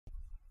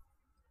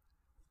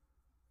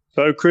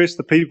So, Chris,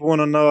 the people want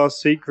to know our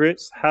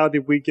secrets. How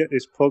did we get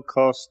this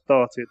podcast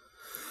started?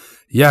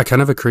 Yeah,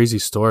 kind of a crazy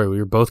story. We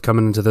were both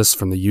coming into this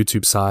from the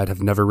YouTube side,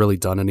 have never really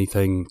done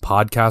anything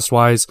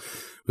podcast-wise.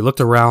 We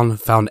looked around,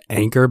 found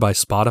Anchor by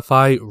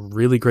Spotify,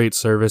 really great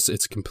service.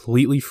 It's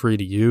completely free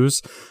to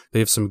use. They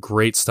have some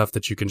great stuff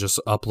that you can just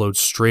upload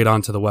straight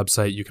onto the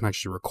website. You can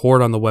actually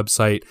record on the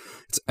website.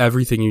 It's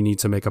everything you need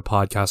to make a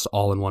podcast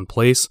all in one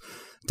place.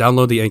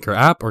 Download the Anchor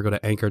app or go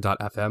to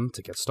anchor.fm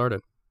to get started.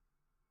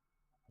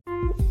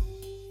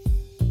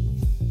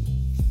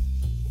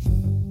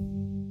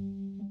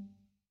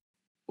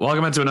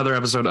 Welcome into another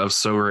episode of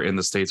Sower in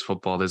the States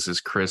Football. This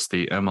is Chris,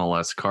 the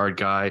MLS card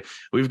guy.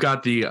 We've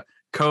got the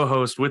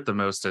co-host with the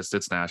mostest.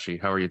 It's Nashi.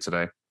 How are you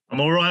today?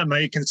 I'm all right,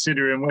 mate,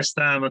 considering West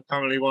Ham are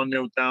currently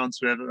 1-0 down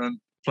to Everton,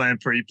 playing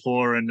pretty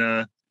poor, and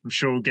I'm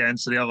sure we'll get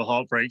into the other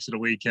heartbreaks of the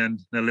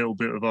weekend a little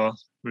bit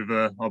with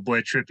our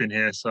boy Trippin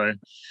here. So,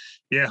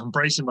 yeah, I'm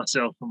bracing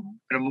myself. I'm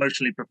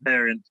emotionally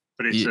preparing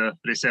for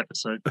this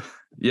episode.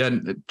 Yeah,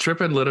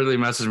 Trippin literally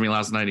messaged me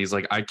last night. He's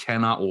like, I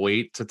cannot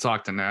wait to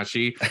talk to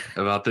Nashi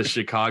about this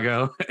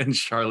Chicago and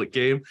Charlotte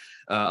game.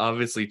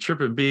 Obviously,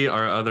 Trippin B,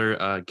 our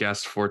other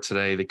guest for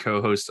today, the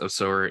co-host of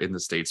Sower in the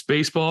States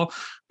Baseball,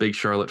 big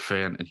Charlotte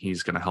fan, and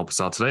he's going to help us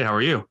out today. How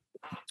are you?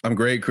 I'm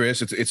great,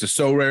 Chris. It's a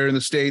so rare in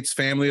the States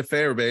family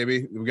affair,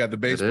 baby. We got the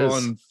baseball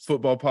and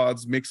football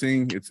pods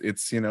mixing.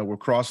 It's we're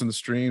crossing the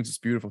streams. It's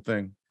a beautiful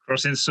thing.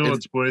 Crossing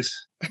swords,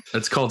 boys.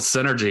 It's called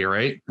synergy,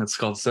 right? It's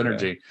called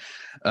synergy.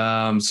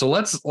 Yeah. So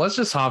let's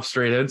just hop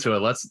straight into it.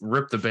 Let's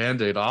rip the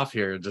Band-Aid off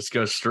here and just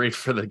go straight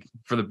for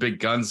the big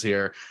guns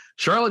here.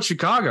 Charlotte,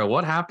 Chicago.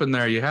 What happened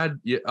there?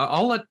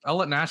 I'll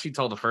let Nashi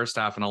tell the first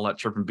half, and I'll let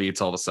Trippin B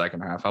tell the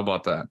second half. How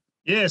about that?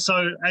 Yeah.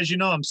 So as you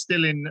know, I'm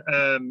still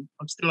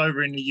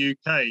over in the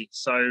UK.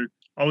 So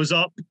I was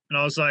up and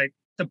I was like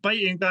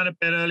debating going to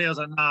bed early. I was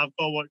like, nah, I've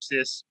got to watch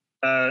this.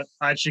 I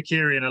had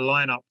Shaqiri in a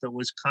lineup that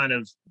was kind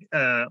of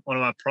one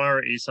of my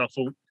priorities. So I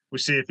thought we'll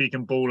see if he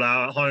can ball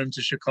out at home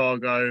to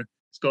Chicago.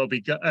 It's got to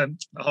be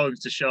home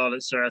to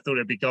Charlotte. Sorry, I thought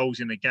there'd be goals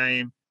in the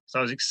game. So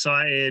I was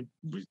excited.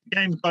 The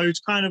game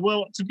goes kind of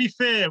well. To be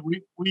fair,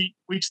 we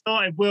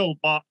started well,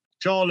 but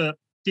Charlotte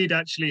did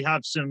actually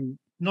have some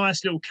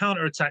nice little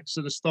counter-attacks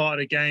at the start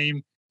of the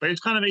game. But it was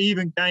kind of an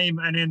even game.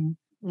 And then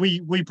we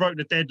broke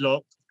the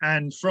deadlock.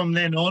 And from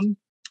then on,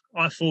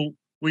 I thought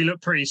we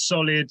looked pretty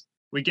solid.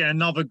 We get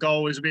another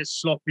goal. It's a bit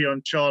sloppy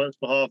on Charlotte's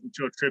behalf. I'm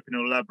sure Trippin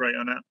will elaborate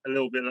on that a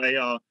little bit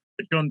later.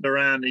 But John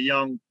Duran, the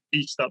young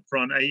beast up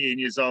front, 18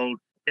 years old,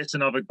 gets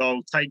another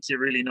goal, takes it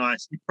really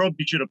nice. He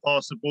probably should have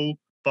passed the ball,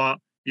 but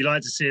you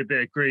like to see a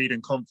bit of greed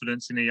and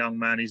confidence in a young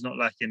man. He's not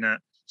lacking that.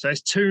 So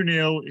it's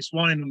 2-0. It's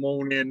 1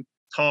 a.m,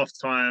 half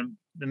time.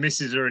 The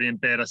missus is already in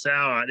bed. I say,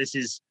 all right, this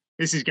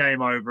is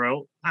game over.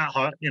 At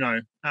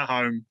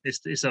home,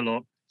 it's a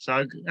lot.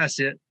 So that's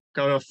it.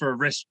 Go off for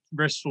a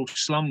restful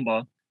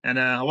slumber. And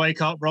I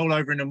wake up, roll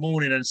over in the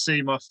morning and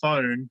see my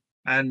phone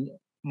and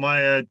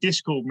my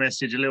Discord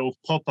message, a little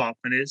pop-up,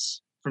 and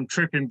it's from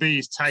Trippin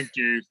B's tagged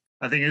you.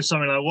 I think it was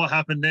something like, what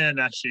happened there,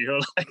 Nashi?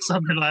 Or like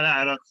something like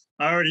that. And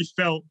I already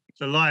felt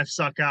the life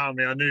suck out of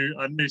me.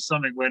 I knew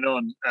something went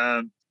on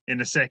in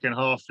the second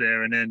half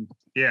there. And then,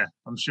 yeah,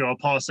 I'm sure I'll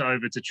pass it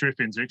over to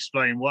Trippin to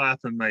explain what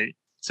happened, mate.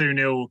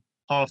 2-0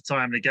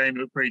 half-time. The game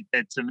looked pretty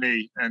dead to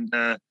me. And,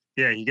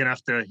 yeah, you're gonna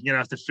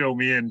have to fill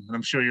me in, and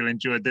I'm sure you'll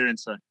enjoy doing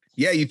so.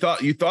 Yeah, you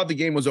thought the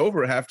game was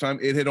over at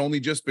halftime. It had only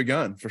just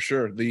begun, for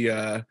sure.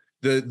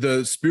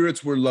 The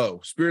spirits were low.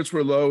 Spirits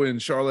were low in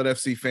Charlotte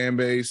FC fan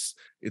base.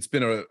 It's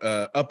been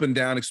a up and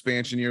down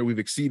expansion year. We've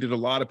exceeded a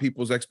lot of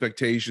people's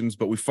expectations,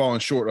 but we've fallen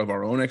short of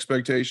our own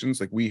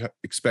expectations. Like we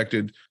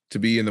expected to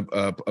be in a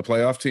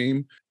playoff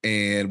team,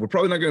 and we're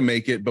probably not going to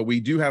make it. But we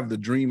do have the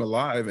dream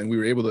alive, and we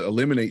were able to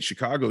eliminate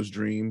Chicago's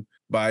dream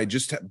by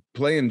just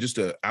playing just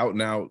a out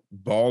and out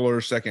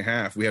baller second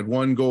half. We had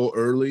one goal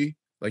early,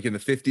 like in the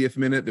 50th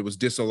minute, that was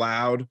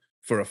disallowed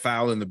for a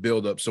foul in the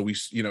buildup. So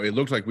it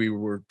looked like we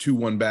were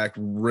 2-1 back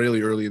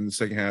really early in the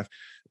second half.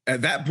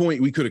 At that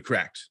point, we could have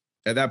cracked.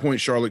 At that point,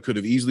 Charlotte could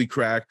have easily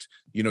cracked.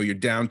 You're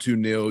down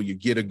 2-0, you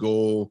get a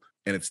goal,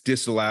 and it's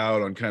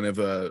disallowed on kind of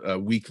a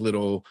weak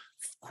little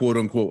quote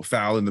unquote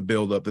foul in the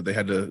buildup that they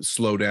had to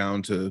slow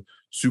down to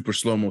super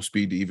slow-mo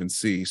speed to even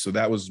see. So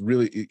that was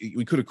really,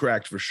 we could have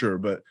cracked for sure,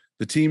 but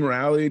the team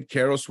rallied.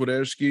 Karol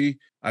Swiderski,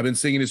 I've been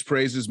singing his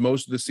praises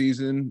most of the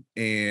season,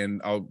 and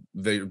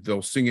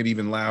they'll sing it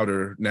even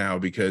louder now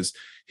because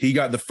he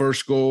got the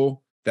first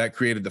goal that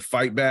created the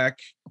fight back,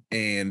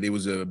 and it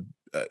was a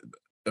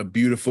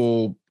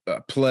beautiful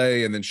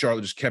play. And then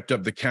Charlotte just kept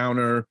up the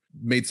counter,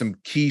 made some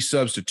key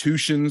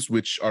substitutions,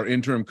 which our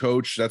interim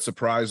coach, that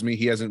surprised me.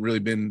 He hasn't really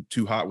been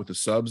too hot with the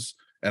subs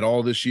at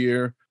all this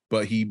year,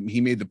 but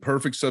he made the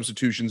perfect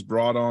substitutions,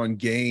 brought on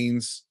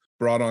Gaines,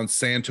 brought on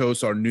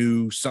Santos,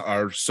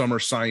 our summer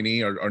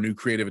signee, our new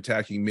creative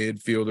attacking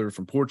midfielder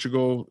from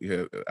Portugal,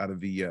 out of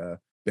the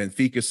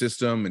Benfica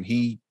system. And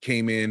he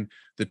came in.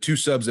 The two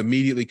subs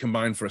immediately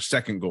combined for a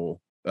second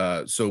goal.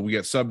 So we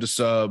got sub to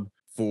sub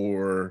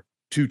for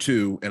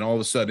 2-2, and all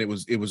of a sudden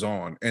it was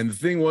on. And the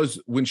thing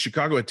was, when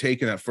Chicago had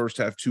taken that first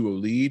half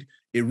 2-0 lead,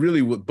 it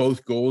really,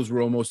 both goals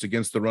were almost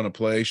against the run of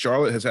play.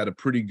 Charlotte has had a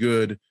pretty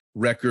good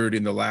record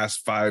in the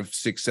last 5,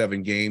 6,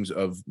 7 games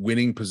of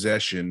winning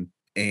possession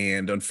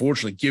and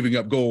unfortunately giving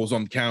up goals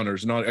on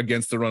counters, not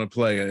against the run of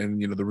play.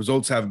 And, the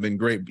results haven't been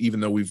great, even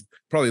though we've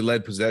probably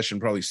led possession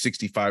probably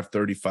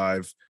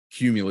 65-35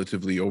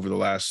 cumulatively over the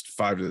last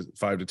 5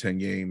 to 10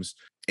 games.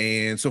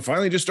 And so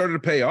finally just started to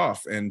pay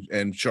off,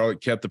 and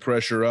Charlotte kept the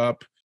pressure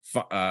up.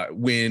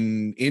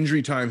 When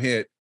injury time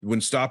hit, when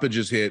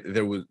stoppages hit,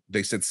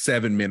 they said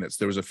 7 minutes.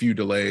 There was a few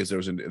delays. There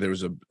was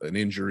an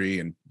injury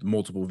and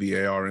multiple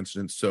VAR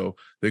incidents. So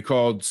they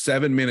called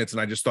 7 minutes,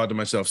 and I just thought to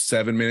myself,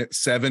 7 minutes,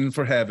 7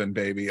 for heaven,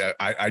 baby.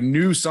 I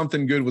knew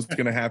something good was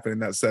going to happen in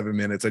that 7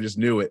 minutes. I just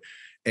knew it.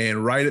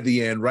 And right at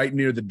the end, right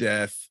near the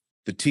death,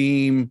 the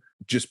team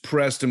just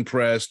pressed and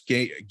pressed.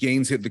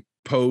 Gaines hit the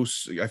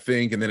post, I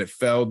think, and then it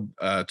fell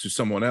to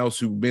someone else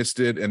who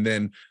missed it. And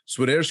then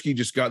Swiderski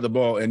just got the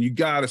ball. And you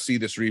got to see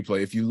this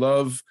replay. If you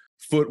love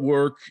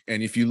footwork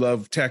and if you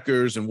love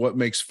techers and what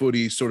makes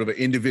footy sort of an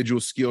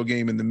individual skill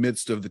game in the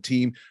midst of the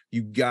team,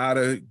 you got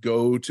to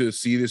go to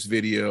see this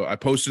video. I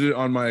posted it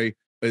on my,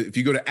 if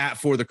you go to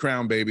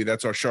 @ForTheCrown, baby,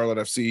 that's our Charlotte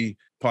FC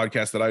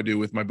podcast that I do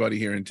with my buddy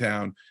here in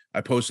town.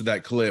 I posted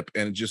that clip,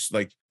 and just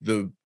like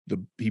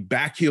he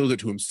backheeled it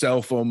to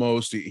himself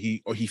almost.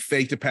 He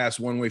faked a pass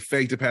one way,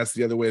 faked a pass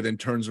the other way, then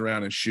turns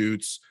around and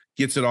shoots,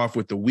 gets it off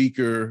with the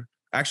weaker.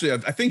 Actually,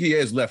 I think he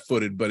is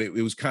left-footed, but it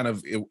was kind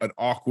of an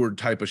awkward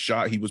type of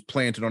shot. He was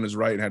planted on his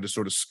right and had to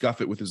sort of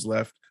scuff it with his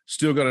left.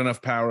 Still got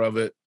enough power of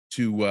it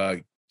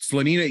to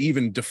Slanina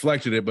even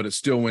deflected it, but it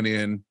still went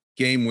in.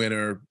 Game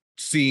winner,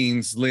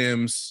 scenes,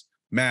 limbs,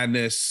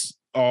 madness,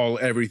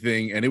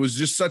 everything. And it was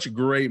just such a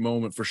great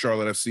moment for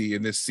Charlotte FC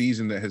in this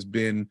season that has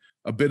been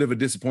a bit of a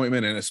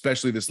disappointment, and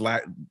especially this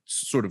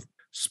sort of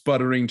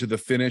sputtering to the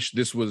finish.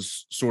 This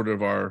was sort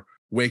of our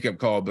wake-up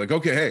call. Like,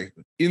 okay, hey,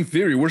 in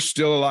theory, we're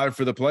still alive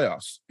for the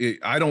playoffs.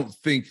 I don't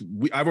think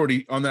I've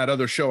already, on that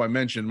other show I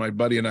mentioned, my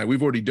buddy and I,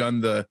 we've already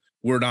done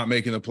we're not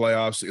making the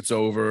playoffs, it's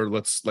over,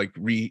 let's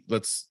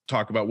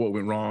talk about what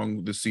went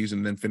wrong this season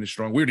and then finish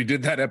strong. We already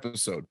did that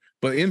episode.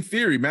 But in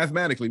theory,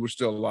 mathematically, we're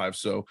still alive.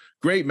 So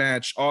great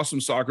match, awesome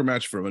soccer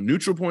match from a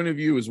neutral point of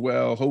view as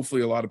well.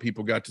 Hopefully a lot of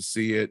people got to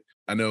see it.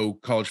 I know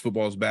college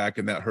football is back,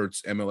 and that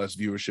hurts MLS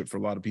viewership for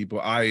a lot of people.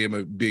 I am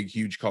a big,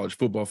 huge college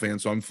football fan,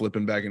 so I'm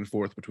flipping back and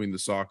forth between the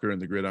soccer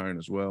and the gridiron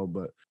as well.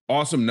 But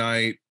awesome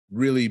night,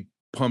 really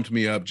pumped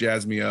me up,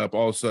 jazzed me up.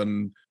 All of a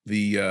sudden,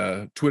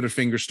 the Twitter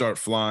fingers start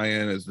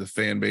flying as the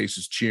fan base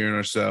is cheering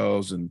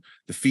ourselves, and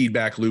the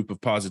feedback loop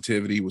of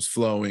positivity was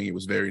flowing. It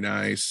was very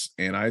nice,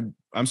 and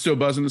I'm still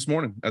buzzing this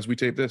morning as we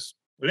tape this.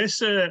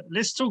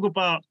 Let's talk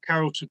about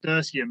Karol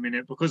Swiderski a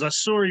minute, because I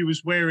saw he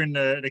was wearing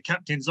the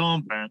captain's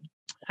armband,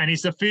 and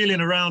it's a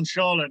feeling around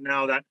Charlotte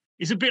now that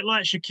it's a bit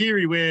like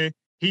Shaqiri, where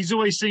he's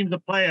always seemed a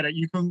player that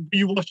you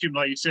watch him,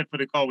 like you said, for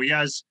the goal. He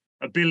has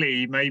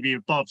ability maybe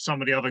above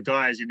some of the other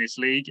guys in this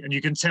league, and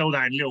you can tell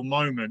that in little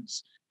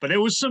moments. But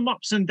there was some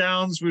ups and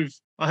downs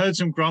I heard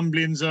some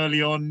grumblings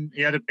early on.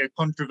 He had a bit of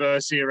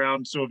controversy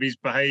around sort of his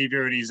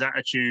behaviour and his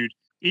attitude.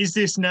 Is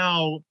this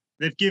now,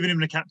 they've given him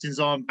the captain's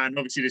armband,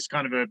 obviously this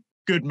kind of a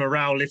good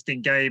morale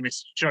lifting game. It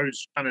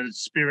shows kind of the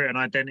spirit and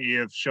identity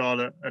of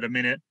Charlotte at a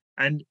minute.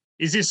 And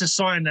is this a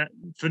sign that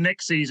for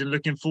next season,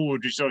 looking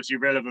forward, which is obviously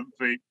relevant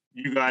for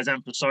you guys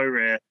and for So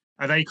Rare,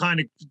 are they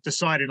kind of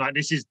deciding like,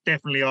 this is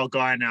definitely our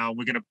guy now,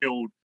 we're going to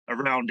build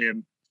around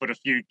him for the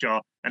future?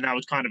 And that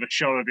was kind of a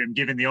show of him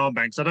giving the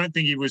armband. So I don't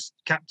think he was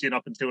captain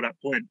up until that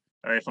point,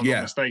 if I'm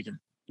not mistaken.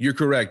 You're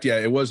correct. Yeah,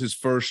 it was his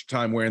first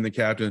time wearing the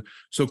captain.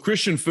 So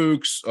Christian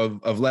Fuchs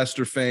of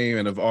Leicester fame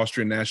and of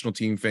Austrian national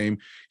team fame,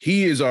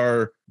 he is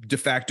our de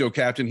facto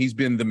captain. He's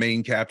been the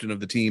main captain of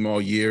the team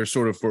all year,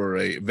 sort of for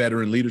a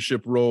veteran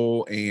leadership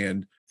role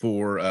and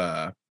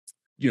for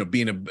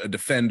being a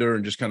defender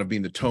and just kind of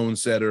being the tone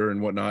setter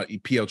and whatnot.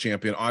 PL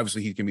champion,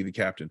 obviously he can be the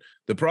captain.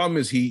 The problem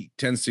is he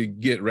tends to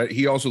get red.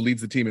 He also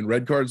leads the team in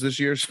red cards this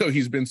year, so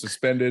he's been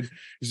suspended.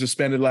 He's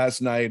suspended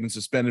last night and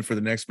suspended for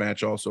the next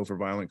match also for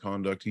violent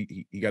conduct.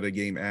 He got a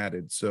game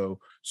added. So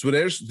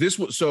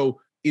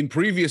in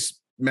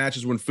previous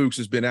matches when Fuchs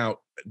has been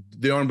out,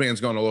 the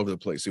armband's gone all over the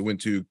place. It went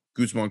to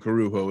Guzman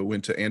Corujo, it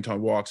went to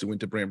Anton Walks, it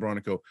went to Brant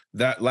Bronico.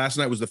 That last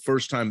night was the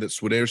first time that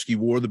Swiderski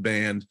wore the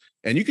band,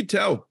 and you could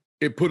tell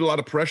it put a lot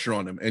of pressure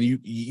on him. And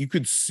you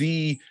could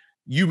see,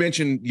 you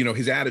mentioned,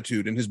 his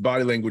attitude and his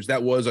body language.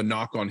 That was a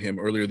knock on him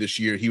earlier this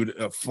year. He would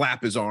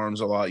flap his arms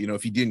a lot.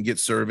 If he didn't get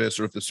service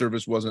or if the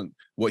service wasn't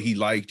what he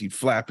liked, he'd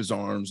flap his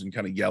arms and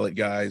kind of yell at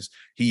guys.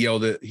 He's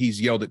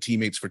yelled at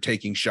teammates for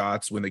taking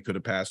shots when they could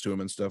have passed to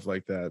him and stuff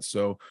like that.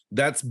 So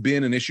that's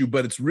been an issue,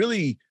 but it's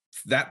really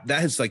that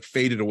has like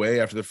faded away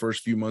after the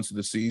first few months of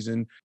the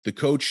season.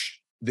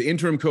 The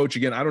interim coach,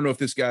 again, I don't know if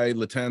this guy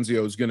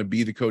Latanzio is going to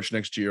be the coach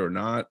next year or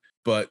not,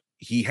 but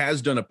he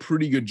has done a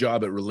pretty good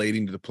job at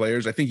relating to the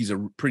players. I think he's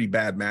a pretty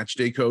bad match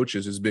day coach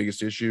is his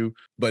biggest issue,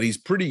 but he's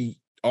pretty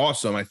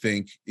awesome, I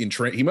think,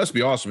 he must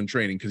be awesome in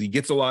training because he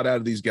gets a lot out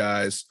of these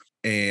guys.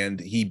 and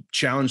he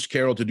challenged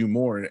Carroll to do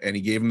more, and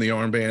he gave him the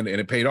armband,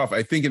 and it paid off.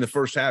 I think in the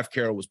first half,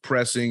 Carroll was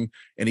pressing,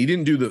 and he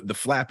didn't do the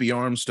flappy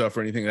arm stuff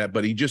or anything like that,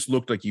 but he just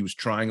looked like he was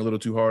trying a little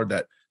too hard.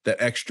 That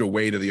extra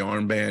weight of the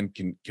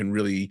armband can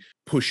really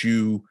push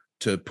you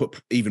to put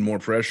even more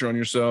pressure on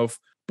yourself.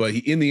 But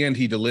in the end,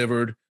 he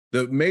delivered.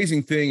 The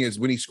amazing thing is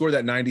when he scored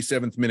that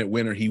 97th minute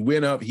winner, he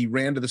went up, he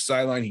ran to the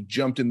sideline, he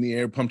jumped in the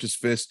air, pumped his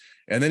fist,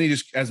 and then he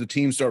just, as the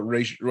team started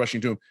rushing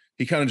to him,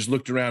 he kind of just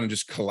looked around and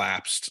just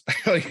collapsed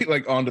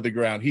like onto the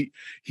ground.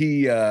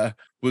 He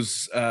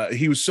was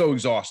so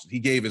exhausted. He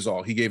gave his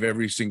all. He gave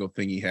every single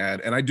thing he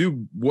had. And I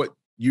do what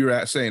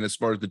you're saying as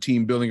far as the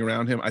team building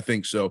around him. I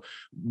think so.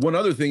 One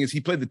other thing is he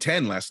played the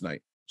 10 last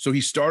night. So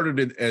he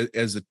started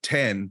as a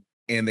 10,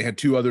 and they had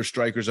two other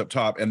strikers up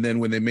top. And then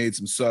when they made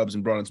some subs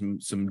and brought in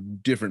some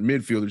different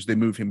midfielders, they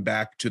moved him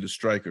back to the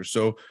striker.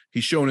 So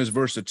he's shown his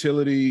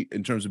versatility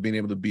in terms of being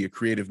able to be a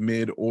creative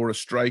mid or a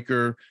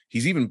striker.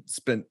 He's even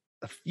spent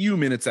a few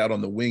minutes out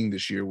on the wing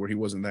this year where he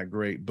wasn't that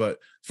great. But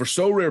for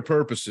so rare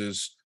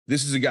purposes,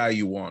 this is a guy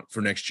you want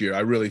for next year. I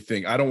really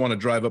think. I don't want to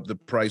drive up the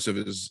price of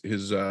his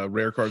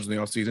rare cards in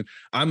the offseason.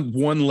 I'm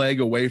one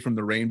leg away from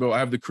the rainbow. I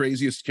have the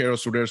craziest Karol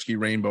Swiderski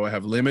rainbow. I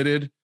have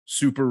limited,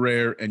 super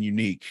rare, and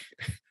unique.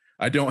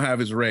 I don't have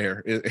his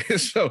rare.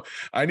 So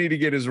I need to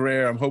get his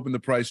rare. I'm hoping the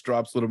price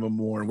drops a little bit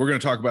more. And we're going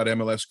to talk about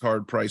MLS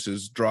card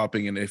prices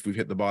dropping and if we've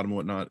hit the bottom and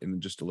whatnot in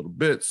just a little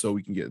bit, so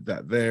we can get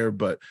that there.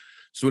 But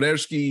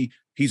Swiderski,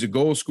 he's a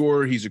goal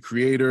scorer. He's a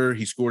creator.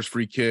 He scores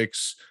free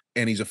kicks,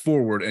 and he's a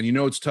forward. And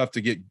it's tough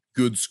to get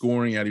good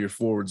scoring out of your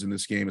forwards in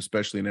this game,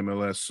 especially in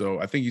MLS. So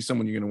I think he's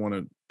someone you're going to want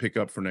to pick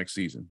up for next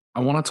season.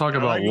 I want to talk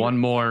about one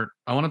more.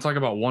 I want to talk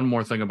about one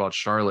more thing about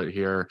Charlotte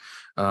here.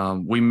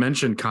 We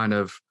mentioned kind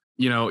of,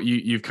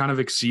 you've kind of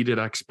exceeded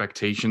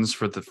expectations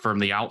from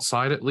the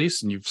outside, at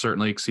least, and you've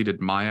certainly exceeded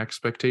my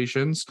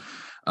expectations.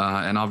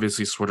 And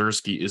obviously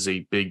Swiderski is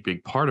a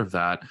big part of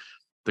that.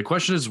 The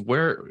question is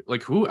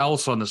who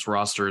else on this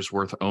roster is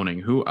worth owning?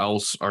 Who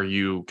else are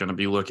you going to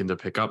be looking to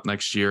pick up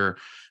next year?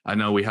 I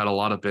know we had a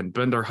lot of Ben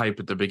Bender hype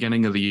at the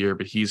beginning of the year,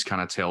 but he's kind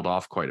of tailed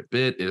off quite a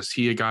bit. Is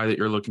he a guy that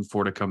you're looking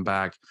for to come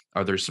back?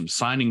 Are there some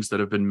signings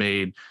that have been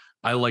made?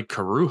 I like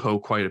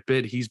Carujo quite a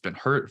bit. He's been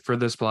hurt for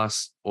this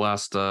last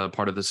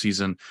part of the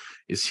season.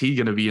 Is he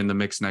going to be in the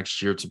mix next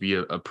year to be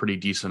a pretty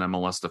decent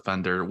MLS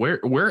defender?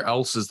 Where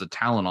else is the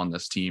talent on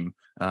this team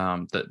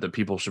that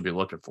people should be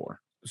looking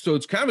for? So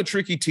it's kind of a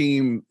tricky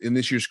team in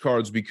this year's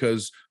cards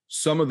because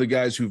some of the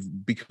guys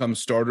who've become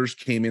starters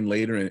came in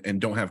later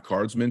and don't have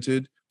cards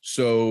minted.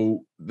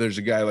 So there's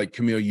a guy like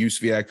Kamil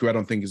Józwiak, who I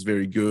don't think is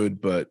very good,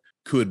 but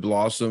could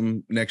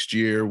blossom next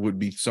year, would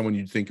be someone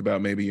you'd think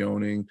about maybe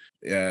owning.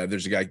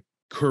 There's a guy,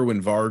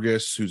 Kerwin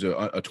Vargas, who's a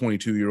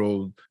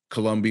 22-year-old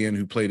Colombian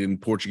who played in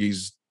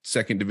Portuguese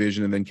second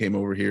division and then came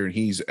over here, and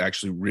he's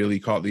actually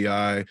really caught the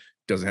eye.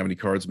 Doesn't have any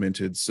cards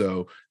minted,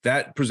 so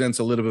that presents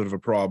a little bit of a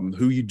problem.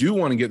 Who you do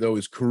want to get, though,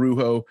 is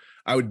Carujo.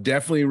 I would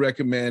definitely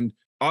recommend.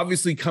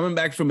 Obviously, coming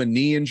back from a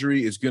knee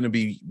injury is going to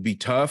be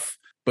tough,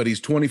 but he's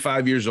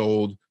 25 years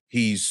old.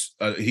 He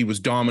was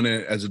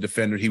dominant as a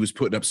defender. He was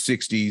putting up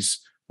 60s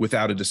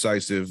without a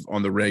decisive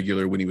on the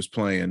regular when he was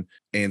playing.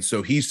 And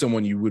so he's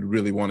someone you would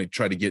really want to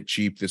try to get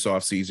cheap this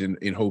offseason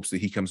in hopes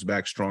that he comes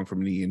back strong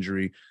from knee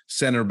injury.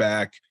 Center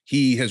back,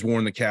 he has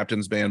worn the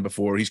captain's band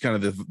before. He's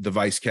kind of the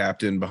vice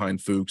captain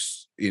behind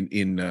Fuchs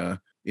in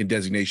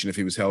designation if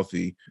he was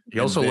healthy. He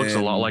also looks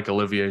a lot like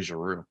Olivier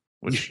Giroud,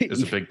 which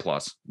is a big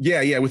plus.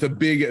 Yeah, with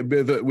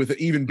an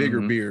even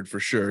bigger beard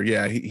for sure.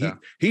 Yeah,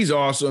 he's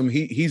awesome.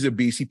 He's a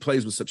beast. He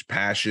plays with such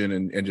passion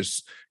and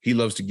just he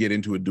loves to get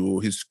into a duel.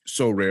 He's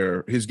so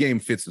rare. His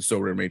game fits the so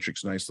rare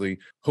matrix nicely.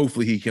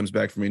 Hopefully he comes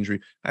back from injury.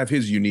 I have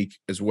his unique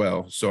as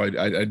well, so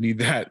I need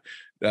that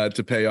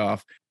to pay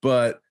off.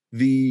 But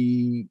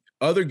the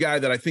other guy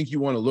that I think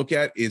you want to look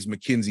at is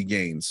Mackenzie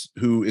Gaines,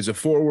 who is a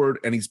forward,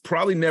 and he's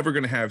probably never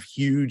going to have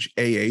huge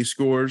AA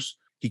scores.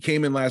 He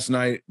came in last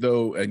night,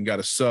 though, and got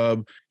a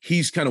sub.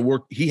 He's kind of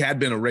worked. He had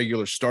been a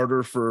regular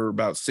starter for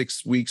about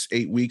 6 weeks,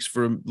 8 weeks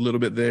for a little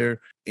bit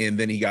there. And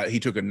then he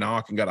took a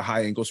knock and got a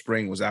high ankle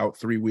sprain, was out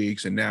 3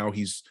 weeks. And now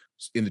he's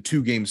in the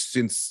 2 games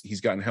since he's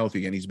gotten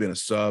healthy and he's been a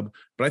sub.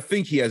 But I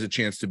think he has a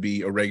chance to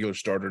be a regular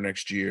starter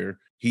next year.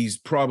 He's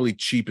probably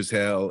cheap as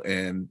hell,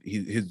 and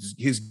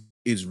his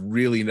is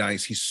really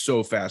nice. He's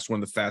so fast,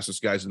 one of the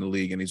fastest guys in the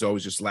league, and he's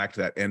always just lacked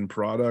that end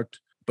product.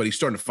 But he's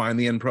starting to find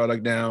the end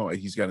product now.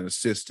 He's got an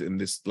assist in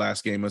this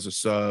last game as a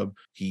sub.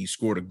 He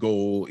scored a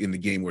goal in the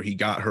game where he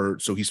got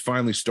hurt. So he's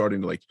finally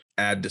starting to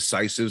add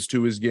decisives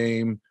to his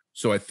game.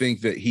 So I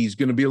think that he's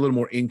going to be a little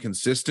more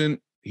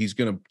inconsistent. He's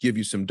going to give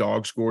you some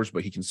dog scores,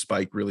 but he can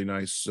spike really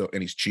nice. So,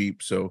 and he's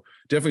cheap. So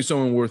definitely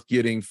someone worth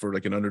getting for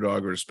an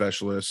underdog or a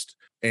specialist.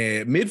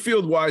 And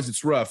midfield wise,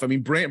 it's rough. I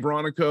mean, Brant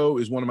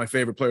Bronico is one of my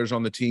favorite players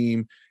on the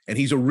team, and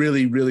he's a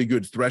really, really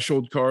good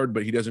threshold card,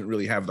 but he doesn't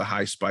really have the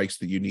high spikes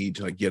that you need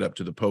to get up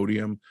to the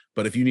podium.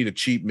 But if you need a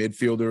cheap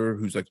midfielder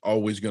who's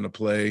always going to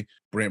play,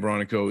 Brant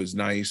Bronico is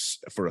nice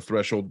for a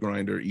threshold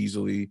grinder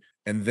easily.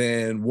 And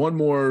then one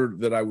more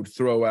that I would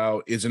throw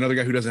out is another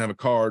guy who doesn't have a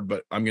card,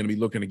 but I'm going to be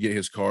looking to get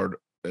his card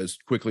as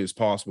quickly as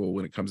possible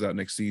when it comes out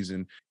next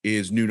season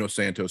is Nuno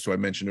Santos. So I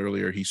mentioned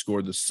earlier, he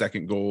scored the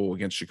second goal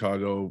against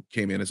Chicago,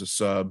 came in as a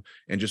sub,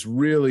 and just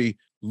really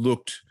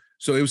looked.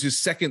 So it was his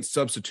second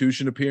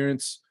substitution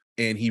appearance,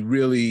 and he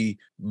really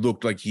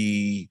looked like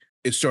he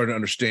is starting to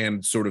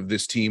understand sort of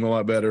this team a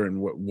lot better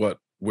and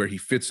where he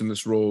fits in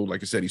this role.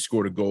 Like I said, he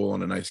scored a goal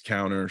on a nice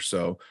counter.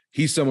 So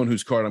he's someone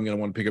whose card I'm going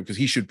to want to pick up because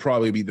he should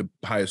probably be the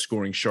highest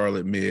scoring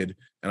Charlotte mid.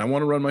 And I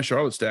want to run my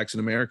Charlotte stacks in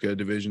America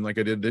division like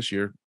I did this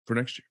year for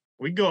next year.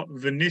 We got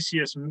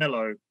Vinicius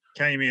Melo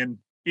came in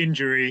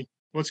injury.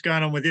 What's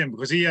going on with him?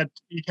 Because he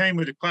came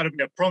with quite a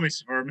bit of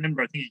promise. If I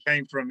remember, I think he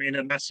came from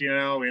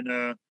Internacional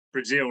in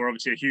Brazil, or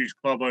obviously a huge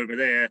club over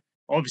there.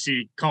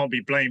 Obviously can't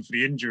be blamed for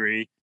the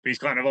injury, but he's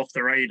kind of off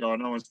the radar.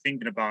 No one's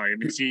thinking about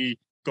him. Is he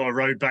got a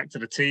road back to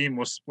the team?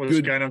 What's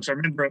going on? So I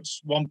remember at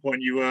one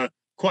point you were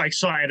quite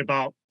excited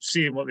about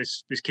seeing what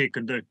this kid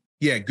can do.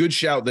 Yeah, good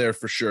shout there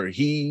for sure.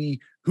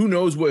 Who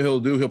knows what he'll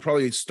do? He'll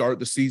probably start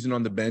the season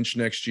on the bench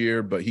next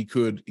year, but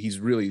he's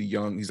really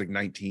young. He's like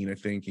 19, I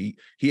think.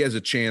 He has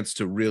a chance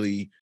to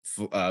really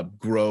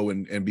grow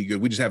and be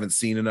good. We just haven't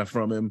seen enough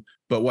from him.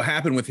 But what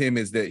happened with him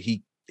is that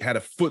he had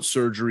a foot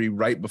surgery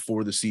right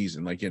before the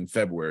season, like in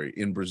February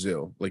in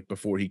Brazil, like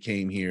before he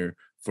came here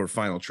for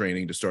final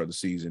training to start the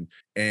season.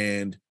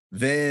 And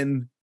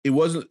then it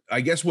wasn't,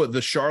 I guess what the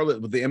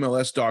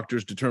MLS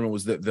doctors determined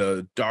was that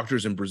the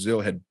doctors in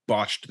Brazil had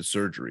botched the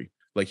surgery.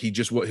 Like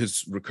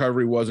his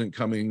recovery wasn't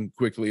coming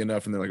quickly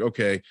enough. And they're like,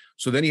 okay.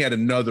 So then he had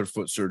another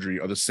foot surgery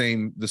or the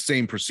same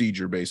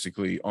procedure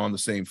basically on the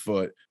same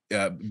foot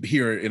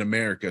here in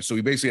America. So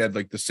he basically had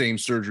like the same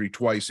surgery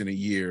twice in a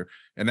year.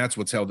 And that's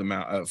what's held him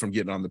out from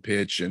getting on the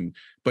pitch.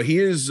 But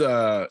he's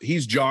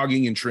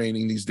jogging and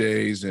training these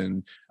days.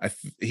 And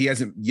he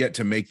hasn't yet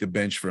to make the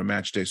bench for a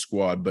match day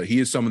squad, but he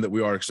is someone that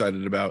we are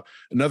excited about.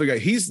 Another guy,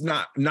 he's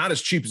not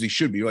as cheap as he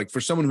should be. Like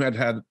for someone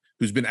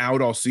who's been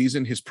out all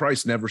season, his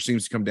price never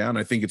seems to come down.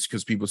 I think it's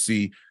because people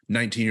see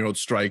 19-year-old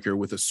striker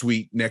with a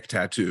sweet neck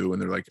tattoo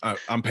and they're like,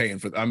 I'm paying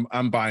for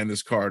I'm buying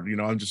this card. You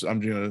know, I'm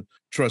gonna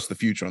trust the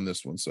future on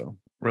this one. So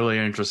really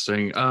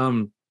interesting.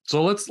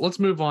 So let's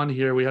move on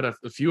here. We had a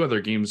few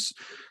other games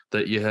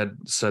that you had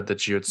said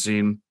that you had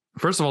seen.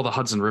 First of all, the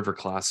Hudson River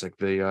Classic,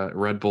 the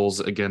Red Bulls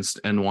against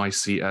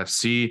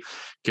NYCFC.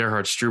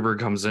 Gerhard Struber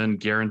comes in,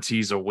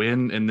 guarantees a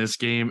win in this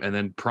game, and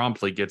then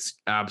promptly gets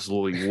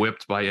absolutely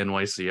whipped by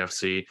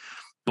NYCFC.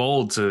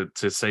 Bold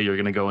to say you're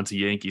going to go into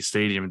Yankee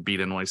Stadium and beat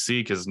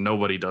NYC because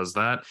nobody does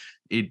that.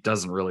 It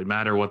doesn't really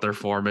matter what their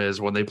form is.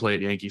 When they play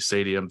at Yankee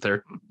Stadium,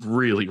 they're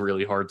really,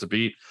 really hard to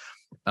beat.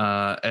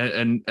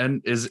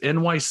 And is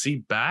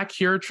NYC back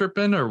here,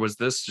 Trippin, or was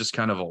this just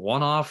kind of a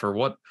one-off, or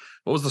what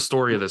was the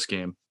story of this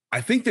game? I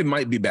think they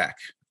might be back.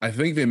 I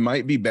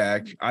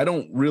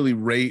don't really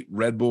rate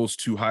Red Bulls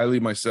too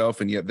highly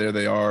myself, and yet there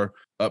they are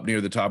up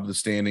near the top of the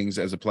standings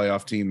as a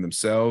playoff team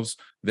themselves.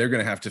 They're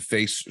going to have to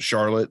face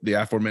Charlotte, the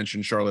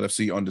aforementioned Charlotte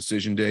FC on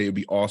decision day. It'd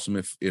be awesome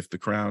if the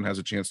Crown has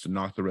a chance to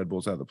knock the Red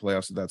Bulls out of the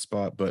playoffs at that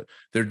spot, but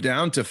they're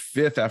down to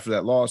 5th after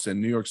that loss,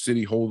 and New York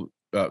City hold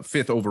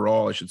 5th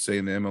overall, I should say,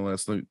 in the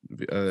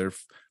MLS.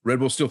 Red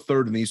Bull's still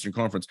 3rd in the Eastern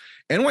Conference.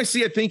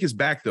 NYC, I think, is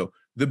back, though.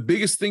 The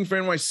biggest thing for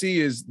NYC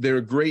is they're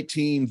a great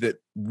team that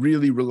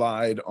really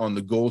relied on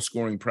the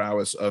goal-scoring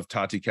prowess of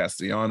Tati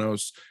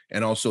Castellanos,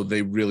 and also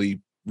they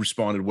really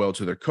responded well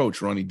to their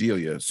coach, Ronnie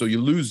Delia. So you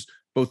lose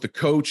both the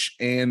coach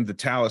and the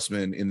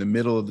talisman in the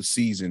middle of the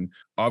season.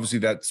 Obviously,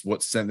 that's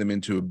what sent them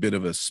into a bit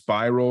of a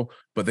spiral,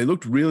 but they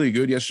looked really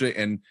good yesterday,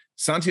 and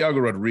Santiago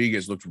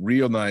Rodriguez looked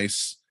real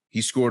nice.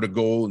 He scored a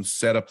goal and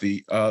set up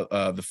the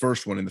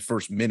first one in the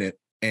first minute.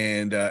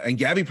 And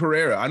Gabby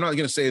Pereira, I'm not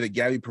going to say that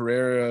Gabby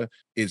Pereira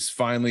is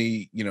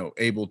finally,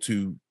 able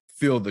to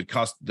fill the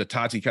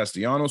Tati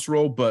Castellanos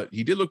role, but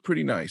he did look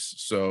pretty nice.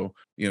 So,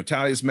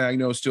 Talius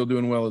Magno still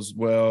doing well as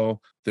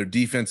well. Their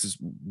defense has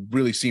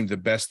really seemed the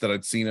best that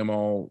I'd seen them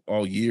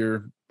all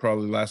year,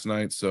 probably last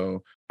night.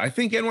 So I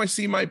think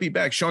NYC might be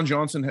back. Sean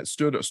Johnson had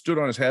stood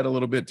on his head a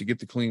little bit to get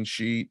the clean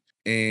sheet.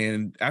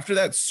 And after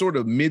that sort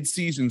of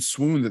mid-season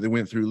swoon that they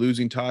went through,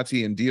 losing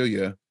Tati and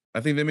Delia, I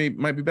think they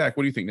might be back.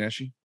 What do you think,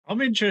 Nashi?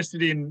 I'm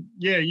interested in,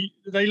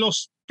 they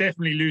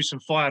definitely lose some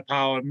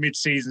firepower.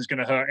 Mid-season is going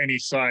to hurt any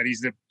side.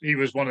 He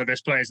was one of the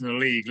best players in the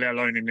league, let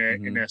alone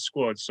in their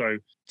squad. So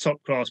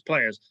top-class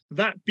players.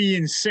 That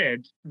being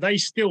said, they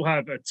still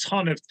have a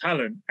ton of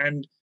talent.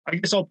 And I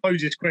guess I'll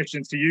pose this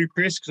question to you,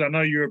 Chris, because I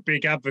know you're a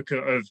big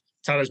advocate of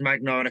Talius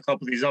Magno and a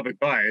couple of these other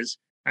guys.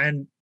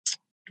 And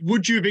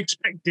would you have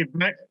expected,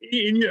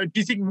 do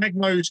you think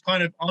Magno's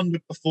kind of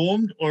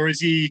underperformed, or is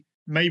he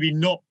maybe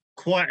not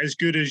quite as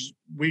good as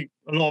a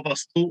lot of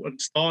us thought at the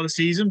start of the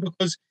season?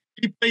 Because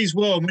he plays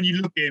well, and when you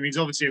look at him, he's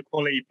obviously a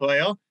quality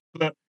player,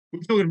 but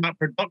we're talking about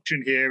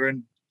production here,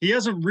 and he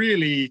hasn't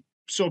really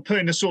sort of put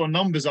in the sort of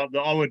numbers up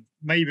that I would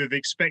maybe have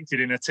expected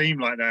in a team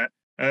like that.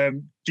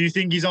 Do you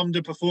think he's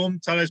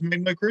underperformed, Talius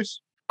Magno, Chris?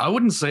 I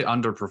wouldn't say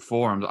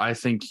underperformed. I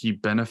think he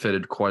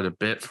benefited quite a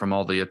bit from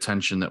all the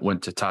attention that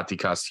went to Tati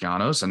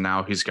Castellanos, and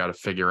now he's got to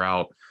figure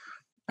out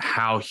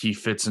how he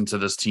fits into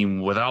this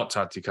team without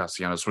Tati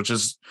Castellanos, which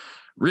is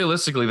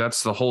realistically,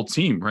 that's the whole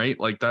team, right?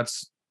 Like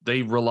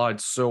they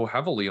relied so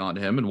heavily on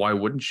him, and why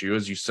wouldn't you?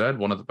 As you said,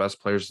 one of the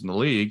best players in the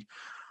league,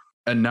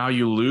 and now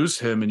you lose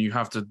him, and you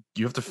have to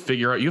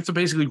figure out, you have to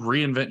basically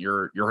reinvent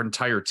your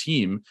entire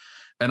team.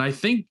 And I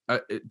think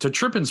to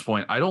Trippin's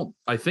point,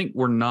 I think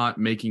we're not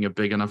making a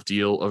big enough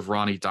deal of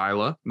Ronnie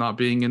Dyla not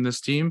being in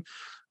this team,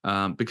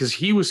 because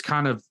he was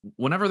kind of,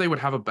 whenever they would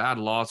have a bad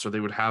loss, or they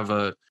would have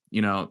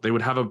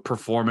a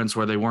performance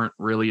where they weren't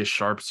really as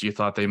sharp as you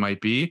thought they might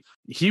be,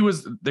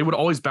 they would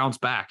always bounce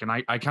back. And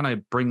I kind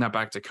of bring that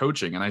back to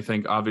coaching. And I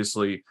think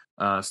obviously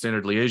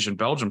Standard Liège in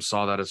Belgium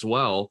saw that as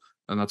well.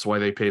 And that's why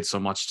they paid so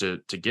much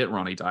to get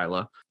Ronnie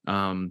Dyla.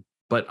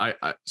 But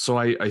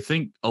I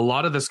think a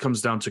lot of this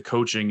comes down to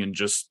coaching and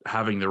just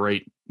having the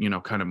right,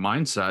 kind of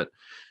mindset.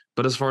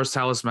 But as far as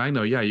Talles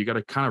Magno, yeah, you got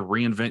to kind of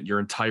reinvent your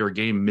entire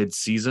game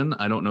mid-season.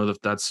 I don't know if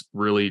that's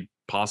really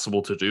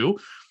possible to do.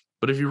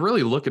 But if you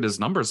really look at his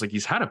numbers, like,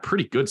 he's had a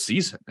pretty good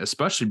season,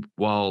 especially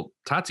while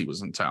Tati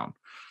was in town.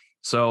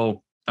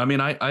 So, I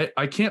mean,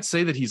 I can't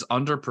say that he's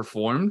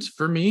underperformed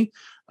for me.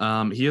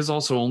 He is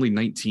also only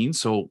 19.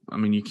 So, I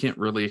mean, you can't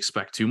really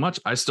expect too much.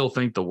 I still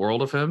think the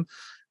world of him.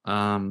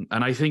 And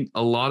I think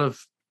a lot of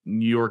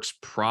New York's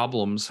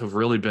problems have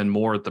really been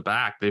more at the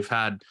back. They've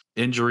had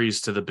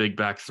injuries to the big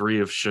back three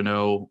of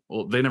Chanot.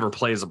 Well, they never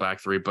play as a back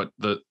three, but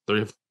they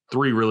have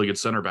three really good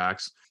center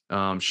backs,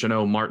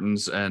 Chanot,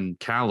 Martins, and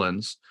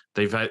Callens.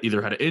 They've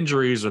either had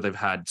injuries, or they've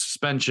had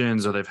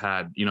suspensions, or they've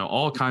had,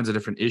 all kinds of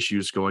different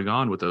issues going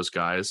on with those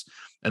guys.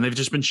 And they've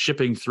just been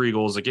shipping 3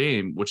 goals a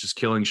game, which is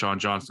killing Sean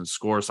Johnston's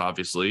scores,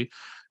 obviously.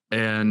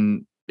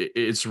 And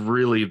it's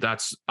really,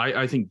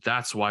 I think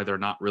that's why they're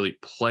not really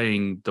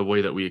playing the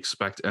way that we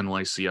expect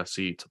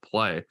NYCFC to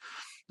play.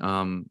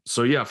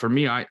 So yeah, for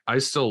me, I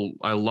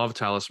love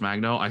Talles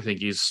Magno. I think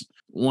he's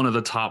one of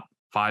the top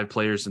 5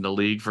 players in the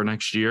league for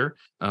next year.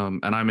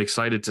 And I'm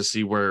excited to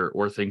see where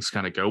things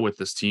kind of go with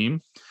this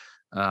team.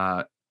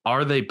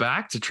 Are they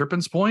back, to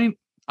Trippin's point?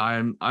 I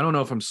don't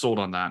know if I'm sold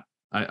on that.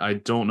 I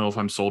don't know if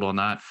I'm sold on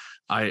that.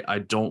 I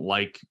don't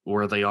like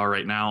where they are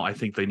right now. I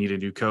think they need a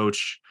new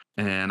coach,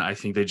 and I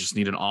think they just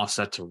need an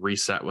offset to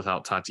reset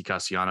without Tati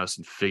Castellanos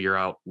and figure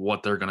out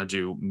what they're going to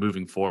do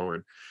moving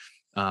forward.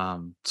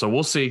 So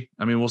we'll see.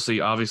 I mean, we'll see.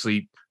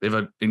 Obviously, they have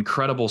an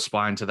incredible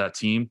spine to that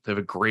team. They have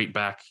a great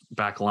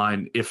back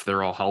line if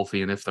they're all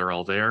healthy and if they're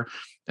all there,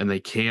 and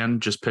they can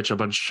just pitch a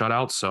bunch of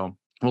shutouts. So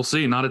we'll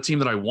see. Not a team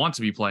that I want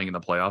to be playing in the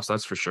playoffs,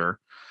 that's for sure.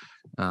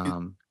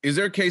 Is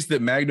there a case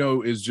that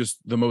Magno is just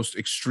the most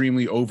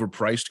extremely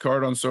overpriced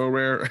card on So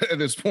Rare at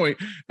this point,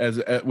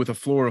 with a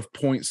floor of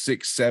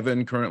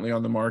 0.67 currently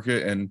on the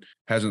market, and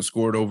hasn't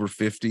scored over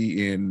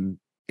 50 in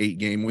 8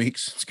 game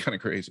weeks? It's kind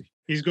of crazy.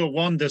 He's got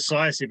 1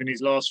 decisive in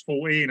his last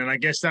 14, and I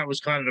guess that was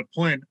kind of the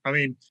point. I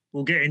mean,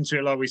 we'll get into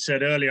it like we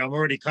said earlier. I'm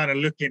already kind of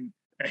looking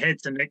ahead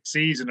to next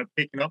season of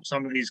picking up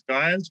some of these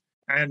guys.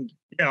 And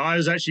yeah, I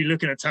was actually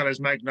looking at Talles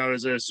Magno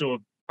as a sort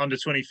of under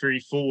 23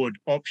 forward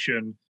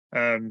option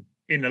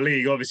in the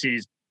league. Obviously,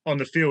 he's on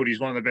the field,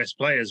 he's one of the best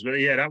players. But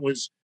yeah, that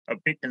was a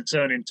bit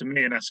concerning to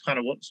me, and that's kind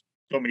of what's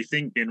got me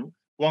thinking.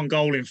 1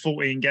 goal in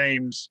 14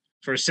 games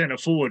for a centre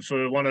forward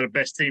for one of the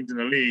best teams in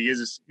the league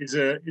is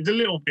a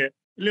little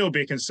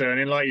bit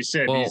concerning. Like you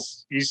said, well,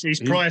 he's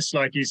priced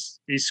like he's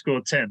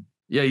scored 10.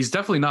 Yeah, he's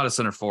definitely not a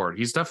center forward.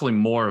 He's definitely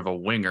more of a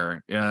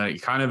winger,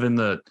 kind of in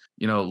the,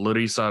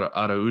 Larissa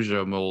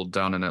Araujo mold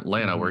down in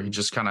Atlanta, where he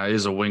just kind of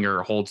is a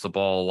winger, holds the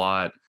ball a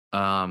lot,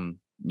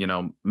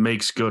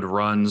 makes good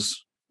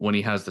runs when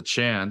he has the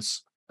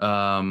chance.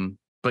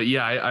 But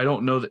yeah, I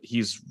don't know that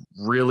he's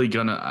really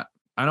gonna.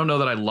 I don't know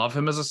that I love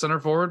him as a center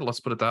forward.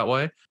 Let's put it that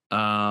way.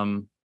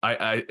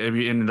 I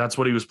mean, and that's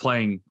what he was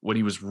playing when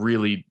he was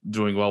really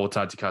doing well with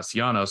Tati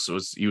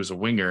Castellanos. He was a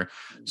winger.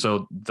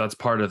 So that's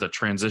part of the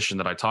transition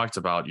that I talked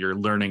about. You're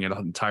learning an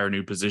entire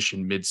new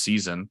position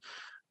mid-season.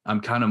 I'm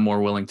kind of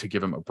more willing to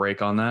give him a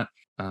break on that.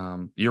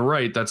 You're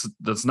right.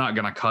 That's not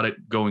going to cut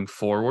it going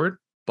forward,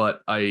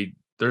 but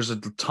there's a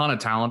ton of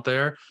talent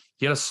there.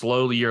 He had a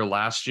slow year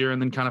last year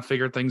and then kind of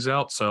figured things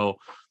out. So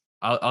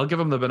I'll give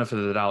him the benefit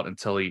of the doubt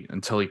until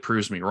he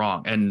proves me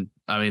wrong. And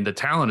I mean, the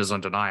talent is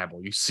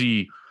undeniable. You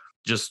see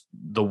just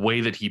the way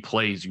that he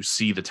plays, you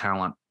see the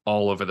talent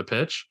all over the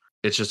pitch.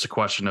 It's just a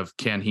question of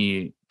can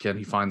he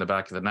find the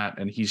back of the net,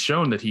 and he's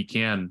shown that he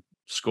can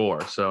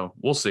score. So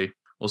we'll see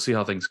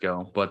how things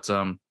go. But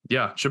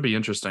yeah, it should be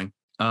interesting.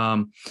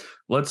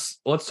 Let's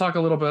talk a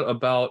little bit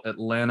about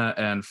Atlanta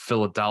and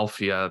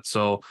Philadelphia.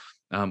 So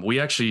we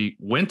actually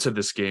went to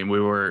this game. We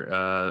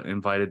were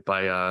invited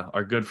by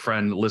our good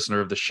friend,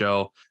 listener of the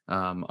show,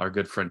 our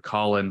good friend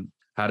Colin,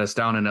 had us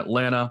down in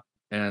Atlanta,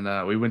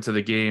 and we went to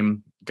the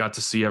game. Got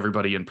to see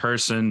everybody in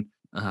person.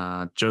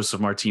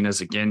 Joseph Martinez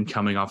again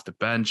coming off the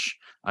bench.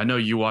 I know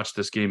you watched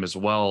this game as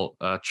well,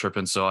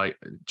 Trippin. So I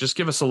just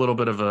give us a little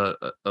bit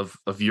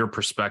of your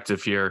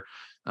perspective here.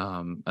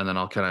 And then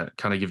I'll kind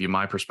of give you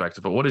my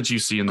perspective. But what did you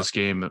see in this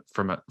game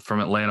from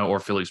Atlanta or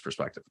Philly's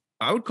perspective?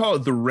 I would call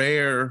it the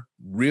rare,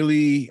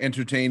 really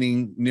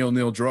entertaining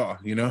 0-0 draw.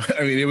 I mean,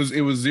 it was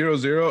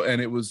 0-0,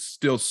 and it was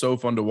still so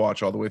fun to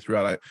watch all the way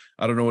throughout.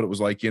 I don't know what it was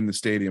like in the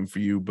stadium for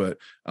you, but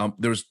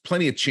there was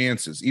plenty of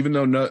chances. Even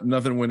though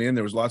nothing went in,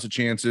 there was lots of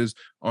chances.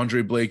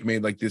 Andre Blake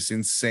made like this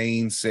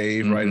insane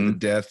save right at the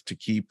death to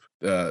keep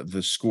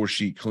the score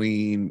sheet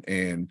clean,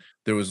 and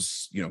there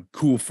was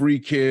cool free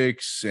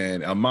kicks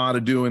and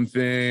Almada doing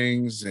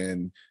things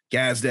and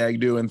Gazdag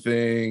doing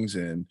things,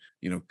 and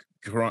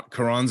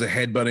Carranza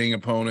headbutting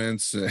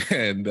opponents,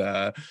 and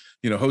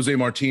Jose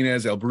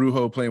Martinez, El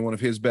Brujo playing one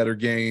of his better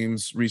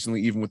games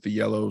recently, even with the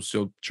yellow,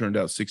 still turned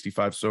out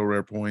 65 so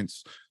rare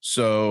points.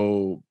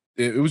 So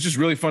it was just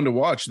really fun to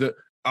watch.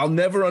 I'll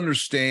never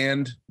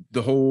understand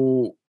the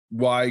whole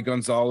why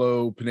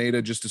Gonzalo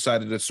Pineda just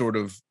decided to sort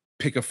of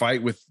pick a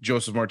fight with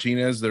Joseph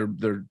Martinez,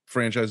 their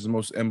franchise's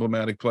most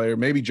emblematic player.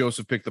 Maybe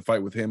Joseph picked the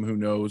fight with him, who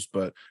knows?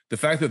 But the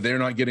fact that they're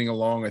not getting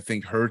along, I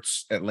think,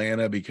 hurts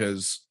Atlanta,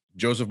 because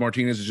Joseph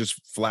Martinez is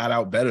just flat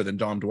out better than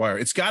Dom Dwyer.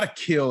 It's got to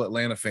kill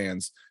Atlanta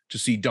fans to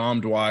see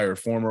Dom Dwyer,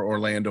 former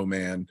Orlando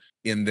man,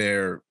 in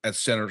there as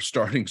center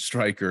starting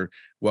striker,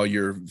 while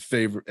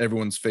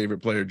everyone's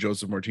favorite player,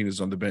 Joseph Martinez,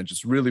 is on the bench.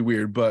 It's really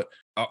weird, but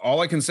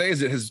all I can say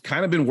is it has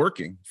kind of been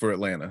working for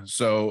Atlanta.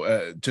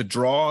 So to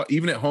draw,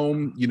 even at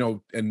home,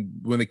 and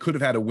when they could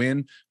have had a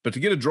win, but to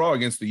get a draw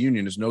against the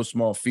Union is no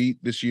small feat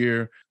this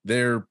year.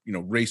 They're,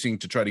 racing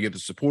to try to get the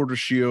Supporters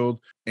Shield.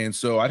 And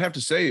so I'd have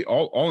to say,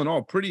 all in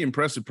all, pretty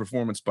impressive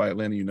performance by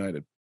Atlanta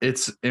United.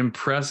 It's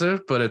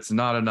impressive, but it's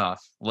not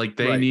enough. Like,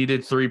 they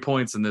needed 3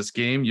 points in this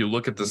game. You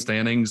look at the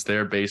standings,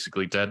 they're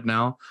basically dead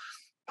now.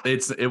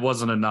 It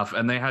wasn't enough,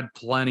 and they had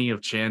plenty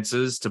of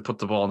chances to put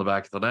the ball in the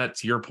back of the net.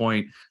 To your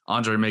point,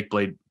 Andre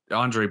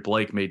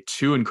Blake made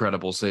 2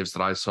 incredible saves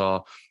that I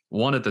saw.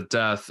 One at the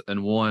death,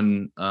 and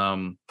one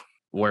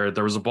where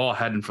there was a ball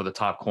heading for the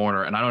top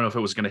corner, and I don't know if it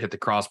was going to hit the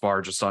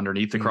crossbar, just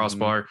underneath the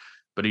crossbar,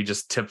 but he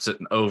just tips it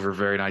over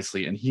very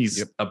nicely. And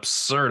he's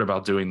absurd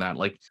about doing that.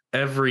 Like,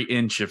 every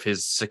inch of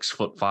his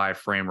 6'5"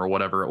 frame or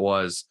whatever it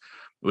was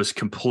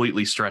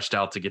completely stretched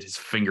out to get his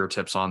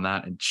fingertips on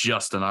that, and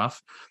just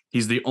enough.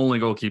 He's the only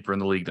goalkeeper in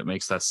the league that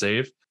makes that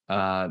save.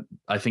 I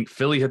think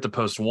Philly hit the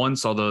post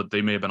once, although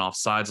they may have been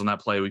offsides on that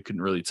play. We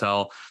couldn't really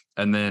tell.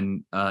 And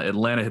then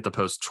Atlanta hit the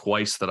post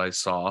twice that I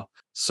saw.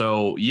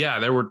 So yeah,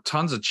 there were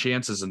tons of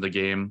chances in the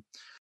game.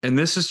 And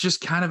this is just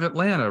kind of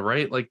Atlanta,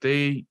 right? Like,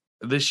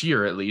 this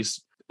year, at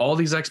least, all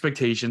these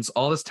expectations,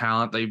 all this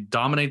talent, they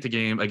dominate the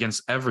game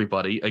against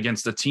everybody,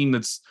 against a team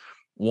that's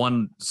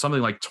won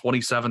something like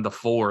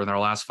 27-4 in their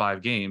last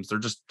 5 games. They're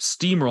just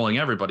steamrolling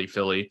everybody.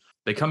 Philly,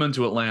 they come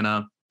into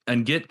Atlanta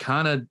and get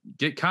kind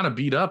of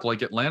beat up.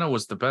 Like, Atlanta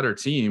was the better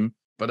team,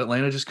 but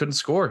Atlanta just couldn't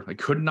score. They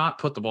could not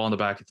put the ball in the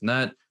back of the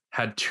net.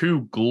 Had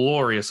 2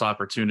 glorious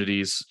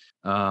opportunities,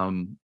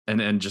 and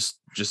just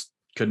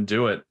couldn't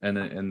do it.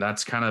 And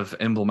that's kind of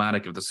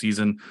emblematic of the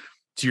season.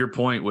 To your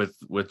point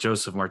with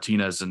Joseph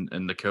Martinez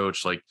and the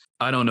coach, like,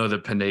 I don't know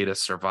that Pineda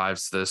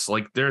survives this.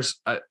 Like,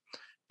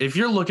 if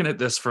you're looking at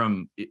this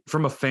from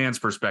a fan's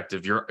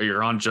perspective,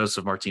 you're on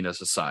Joseph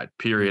Martinez's side,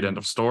 period, end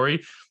of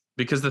story.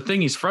 Because the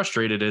thing he's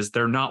frustrated is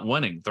they're not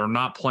winning. They're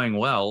not playing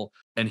well.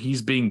 And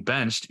he's being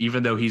benched,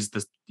 even though he's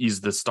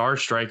the star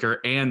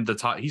striker and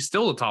he's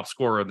still the top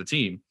scorer of the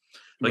team.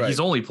 Like, he's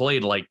only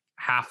played like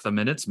half the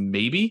minutes,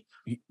 maybe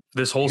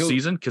this whole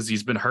season, because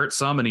he's been hurt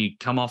some and he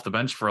come off the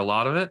bench for a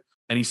lot of it.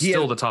 And he's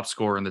still the top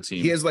scorer in the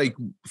team. He has like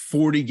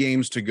 40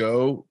 games to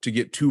go to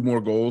get 2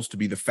 more goals to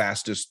be the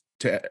fastest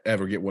to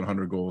ever get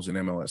 100 goals in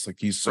MLS. Like,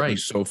 he's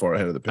so far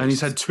ahead of the pace. And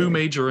he's had 2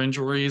 major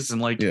injuries,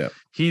 and like,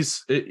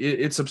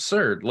 it's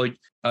absurd. Like,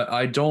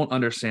 I don't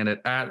understand it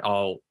at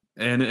all.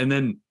 And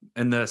then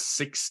in the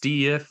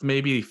 60th,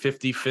 maybe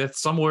 55th,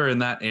 somewhere in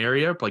that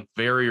area, like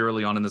very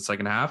early on in the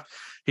second half,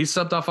 he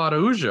subbed off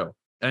Araujo,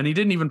 and he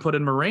didn't even put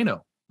in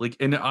Moreno. Like,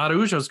 and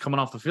Araujo's coming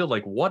off the field.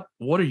 Like, what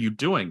are you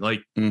doing?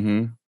 Like,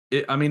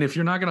 I mean, if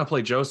you're not going to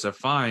play Joseph,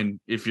 fine.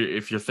 If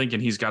you're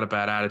thinking he's got a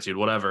bad attitude,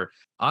 whatever.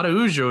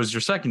 Araujo is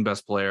your second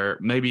best player.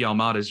 Maybe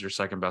Almada is your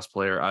second best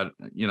player.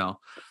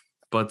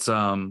 But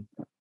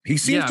he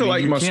seems to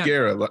like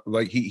Mosquera.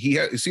 Like,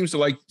 he seems to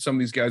like some of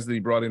these guys that he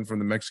brought in from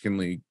the Mexican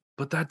league.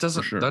 But that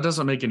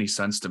doesn't make any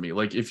sense to me.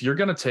 Like, if you're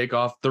going to take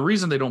off, the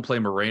reason they don't play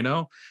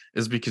Moreno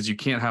is because you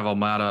can't have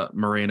Almada,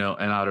 Moreno,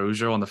 and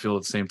Araujo on the field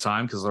at the same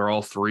time, because they're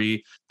all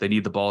 3. They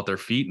need the ball at their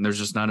feet, and there's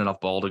just not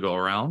enough ball to go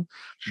around.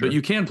 Sure. But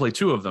you can play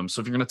 2 of them.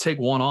 So if you're going to take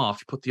one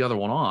off, you put the other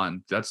one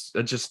on.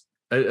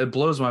 It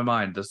blows my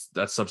mind,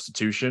 that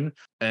substitution.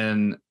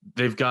 And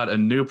they've got a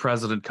new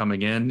president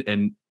coming in,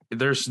 and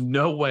there's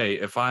no way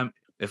if I'm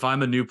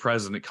a new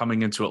president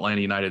coming into Atlanta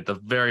United, the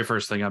very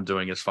first thing I'm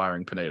doing is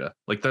firing Pineda.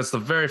 Like, that's the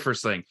very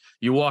first thing.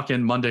 You walk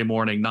in Monday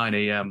morning, 9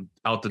 a.m.,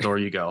 out the door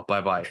you go.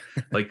 Bye-bye.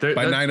 Like, by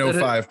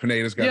 9:05,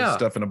 Pineda's got his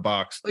stuff in a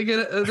box. Like,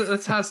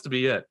 it has to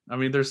be it. I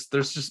mean, there's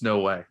just no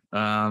way.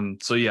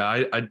 So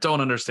yeah, I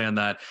don't understand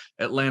that.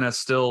 Atlanta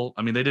still,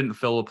 I mean, they didn't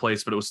fill a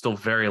place, but it was still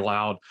very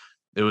loud.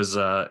 it's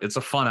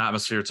a fun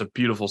atmosphere. It's a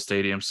beautiful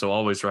stadium, so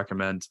always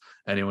recommend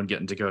anyone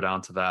getting to go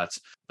down to that.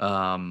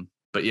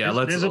 But yeah,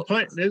 there's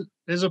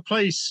a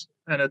place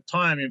and a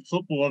time in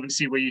football,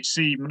 obviously, where you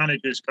see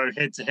managers go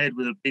head to head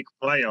with a big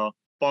player,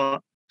 but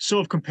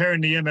sort of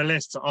comparing the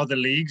MLS to other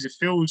leagues, it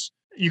feels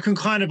you can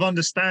kind of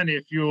understand it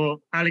if you're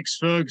Alex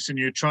Ferguson,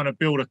 you're trying to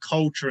build a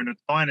culture and a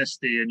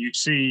dynasty, and you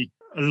see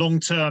a long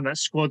term that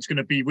squad's going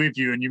to be with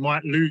you, and you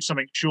might lose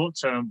something short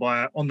term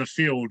by on the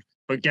field,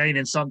 but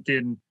gaining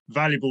something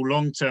valuable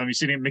long term. You've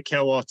seen it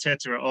Mikel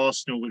Arteta at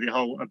Arsenal with the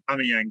whole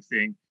Aubameyang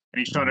thing, and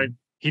he's trying to.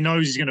 He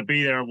knows he's going to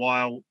be there a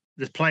while.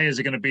 The players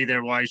are going to be there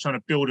a while. He's trying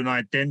to build an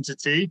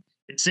identity.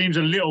 It seems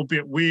a little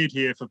bit weird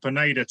here for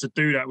Pineda to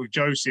do that with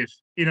Joseph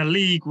in a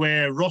league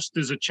where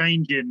rosters are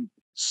changing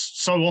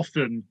so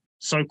often,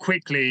 so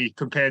quickly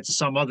compared to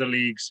some other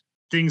leagues.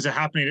 Things are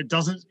happening.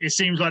 It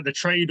seems like the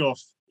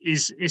trade-off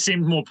it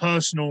seems more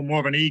personal, more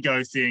of an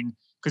ego thing,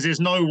 because there's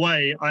no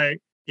way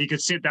he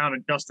could sit down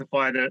and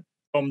justify that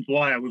Tom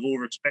Dwyer, with all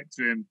respect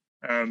to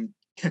him,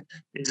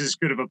 is as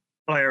good of a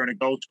player and a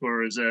goal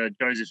scorer as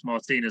Joseph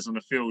Martinez on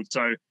the field.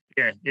 So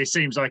yeah, it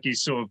seems like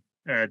he's sort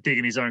of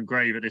digging his own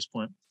grave at this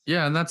point.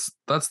 Yeah, and that's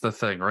the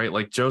thing, right?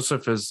 Like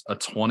Joseph is a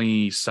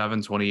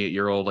 27,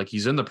 28-year-old. Like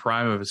he's in the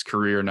prime of his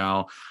career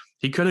now.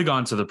 He could have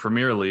gone to the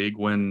Premier League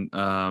when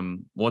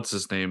what's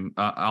his name?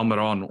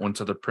 Almiron went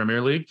to the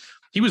Premier League.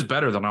 He was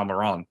better than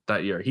Almiron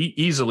that year. He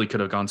easily could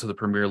have gone to the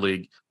Premier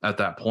League at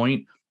that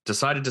point.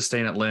 Decided to stay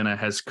in Atlanta,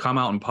 has come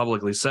out and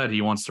publicly said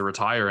he wants to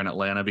retire in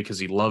Atlanta because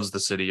he loves the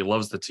city, he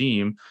loves the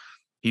team.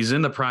 He's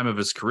in the prime of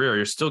his career.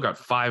 You're still got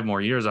 5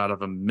 more years out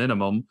of him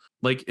minimum.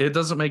 Like, it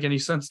doesn't make any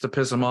sense to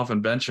piss him off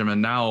and bench him.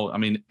 And now, I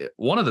mean,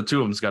 one of the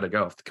two of them's got to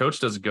go. If the coach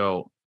doesn't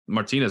go,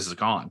 Martinez is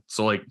gone.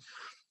 So, like,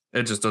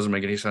 it just doesn't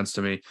make any sense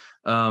to me.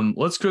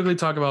 Let's quickly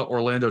talk about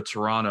Orlando,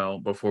 Toronto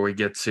before we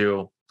get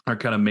to our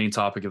kind of main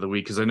topic of the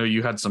week, because I know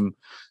you had some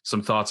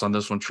thoughts on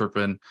this one,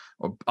 Trippin.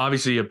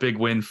 Obviously, a big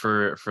win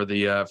for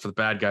the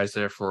bad guys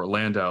there for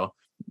Orlando.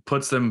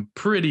 Puts them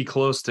pretty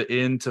close to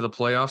into the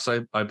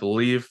playoffs, I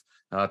believe.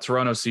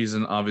 Toronto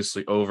season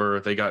obviously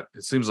over. They got,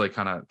 it seems like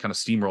kind of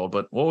steamrolled.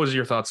 But what was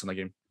your thoughts on the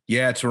game?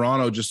 Yeah,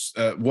 Toronto just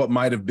what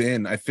might have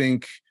been. I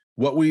think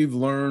what we've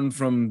learned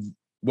from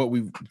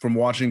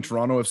watching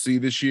Toronto FC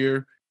this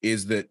year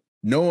is that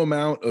no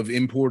amount of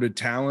imported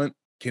talent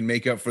can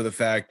make up for the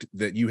fact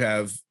that you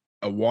have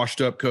a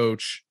washed up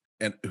coach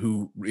and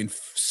who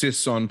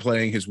insists on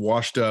playing his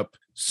washed up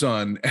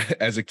son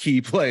as a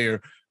key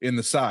player in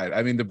the side.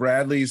 I mean, the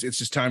Bradleys, it's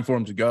just time for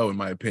them to go, in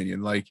my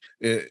opinion. Like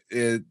it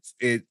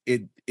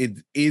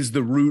is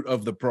the root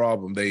of the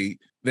problem. They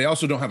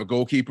also don't have a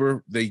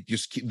goalkeeper. They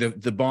just keep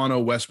the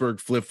Bono Westberg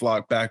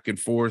flip-flop back and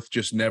forth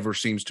just never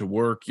seems to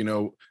work. You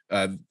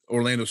know,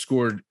 Orlando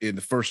scored in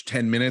the first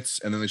 10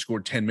 minutes, and then they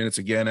scored 10 minutes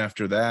again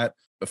after that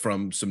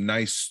from some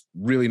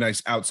really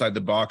nice outside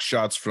the box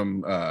shots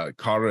from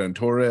Cara and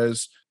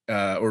Torres,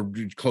 or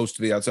close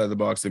to the outside of the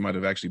box. They might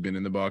have actually been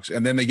in the box.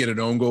 And then they get an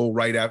own goal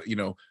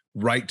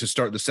right to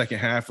start the second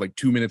half, like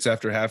 2 minutes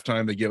after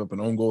halftime. They give up an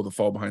own goal to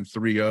fall behind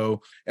 3-0,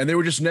 and they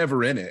were just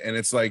never in it. And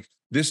it's like,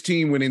 this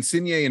team, when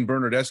Insigne and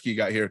Bernardeschi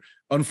got here,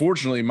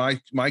 unfortunately,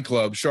 my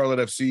club, Charlotte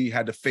FC,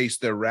 had to face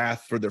their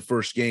wrath for their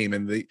first game.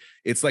 And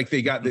it's like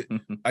they got the,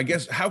 I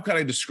guess, how can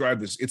I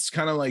describe this? It's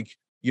kind of like,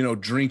 you know,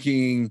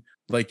 drinking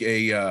like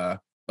a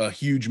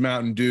huge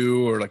Mountain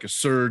Dew or like a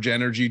Surge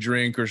energy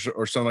drink or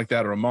something like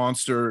that, or a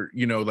Monster.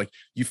 You know, like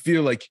you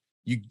feel like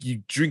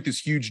you drink this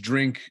huge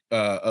drink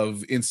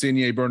of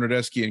Insigne,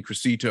 Bernardeschi, and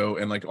Crescito,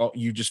 and like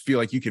you just feel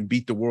like you can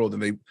beat the world.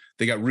 And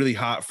they got really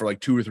hot for like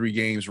 2 or 3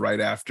 games right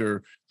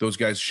after those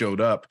guys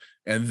showed up,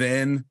 and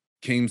then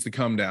comes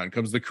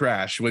the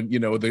crash when, you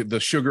know, the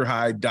sugar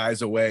high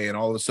dies away, and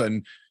all of a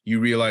sudden you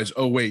realize,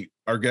 oh wait,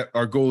 our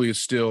goalie is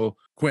still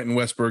Quentin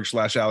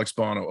Westberg / Alex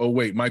Bono. Oh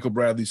wait, Michael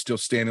Bradley's still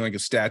standing like a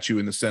statue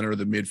in the center of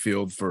the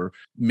midfield for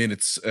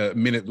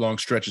minute-long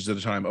stretches at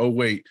a time. Oh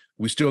wait,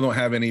 we still don't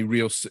have any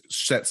real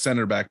set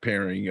center back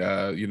pairing.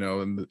 You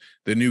know, and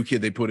the new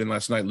kid they put in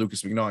last night,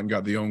 Lucas McNaughton,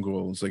 got the own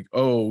goal. It's like,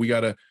 oh, we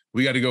gotta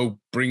go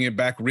bring it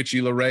back,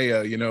 Richie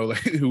Larea, you know, like,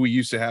 who we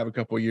used to have a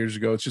couple of years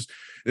ago. It's just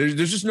there's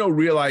just no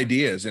real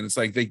ideas, and it's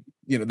like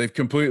they've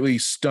completely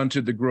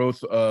stunted the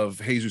growth of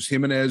Jesus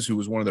Jimenez, who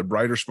was one of their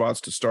brighter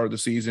spots to start the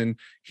season.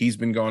 He's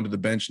been gone to the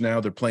bench now.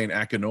 They're playing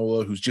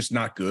Akinola, who's just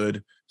not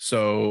good.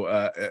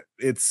 So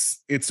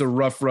it's a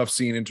rough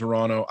scene in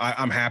Toronto.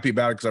 I'm happy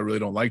about it because I really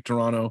don't like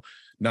Toronto.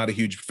 Not a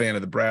huge fan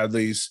of the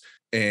Bradleys,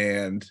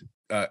 and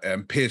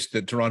I'm pissed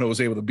that Toronto was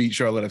able to beat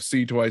Charlotte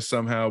FC twice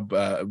somehow.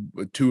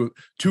 Two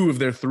of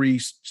their 3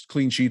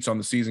 clean sheets on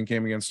the season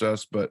came against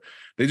us, but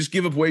they just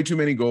give up way too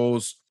many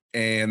goals,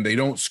 and they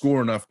don't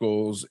score enough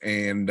goals.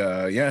 And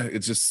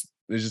it's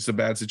just a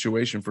bad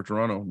situation for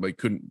Toronto.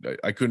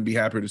 I couldn't be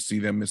happier to see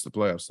them miss the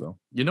playoffs, though.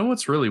 You know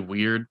what's really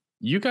weird?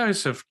 You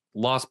guys have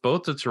lost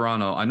both to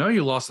Toronto. I know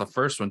you lost the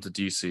first one to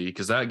DC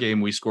because that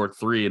game we scored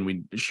 3 and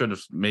we should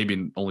have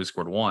maybe only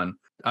scored 1.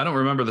 I don't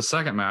remember the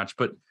second match,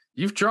 but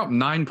you've dropped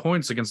 9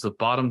 points against the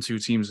bottom 2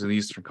 teams in the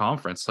Eastern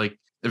Conference. Like,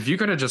 if you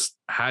could have just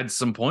had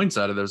some points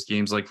out of those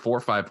games, like 4 or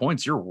 5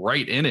 points, you're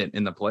right in it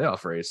in the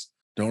playoff race.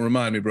 Don't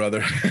remind me,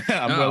 brother.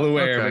 I'm well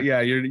aware, okay. but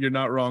yeah, you're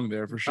not wrong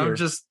there for sure.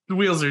 The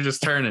wheels are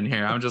just turning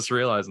here. I'm just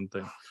realizing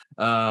things.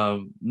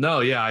 No,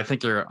 yeah, I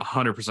think you're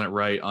 100%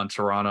 right on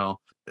Toronto.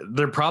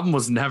 Their problem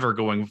was never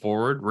going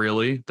forward,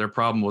 really. Their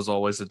problem was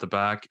always at the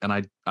back.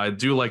 And I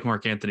do like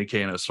Mark Anthony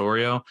Kay and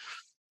Osorio.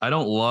 I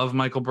don't love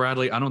Michael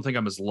Bradley. I don't think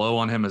I'm as low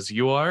on him as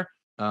you are.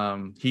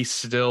 He's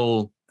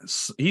still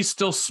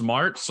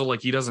smart, so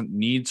like he doesn't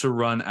need to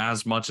run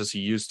as much as he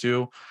used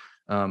to.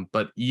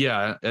 But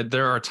yeah,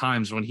 there are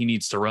times when he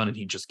needs to run and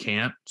he just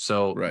can't.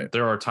 So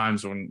there are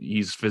times when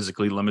he's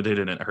physically limited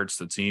and it hurts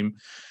the team.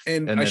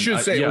 And I should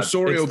say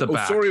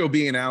Osorio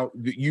being out,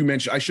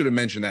 I should have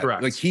mentioned that.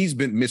 Correct. Like he's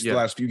been missed the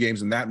last few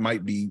games, and that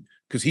might be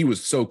because he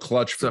was so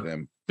clutch for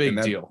them.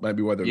 Big deal. Might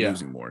be why they're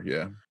losing more.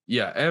 Yeah.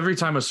 Yeah. Every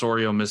time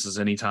Osorio misses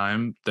any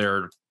time,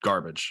 they're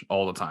garbage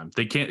all the time.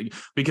 They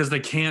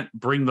can't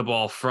bring the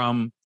ball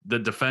from the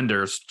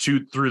defenders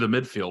through the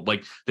midfield.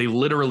 Like they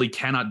literally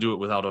cannot do it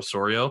without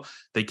Osorio.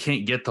 They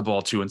can't get the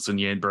ball to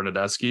Insigne and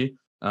Bernardeschi.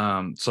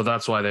 So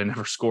that's why they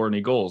never score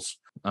any goals.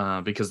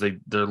 Because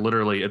they're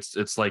literally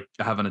it's like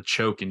having a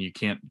choke and you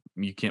can't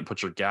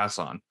put your gas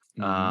on.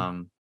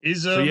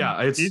 It's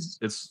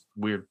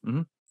weird.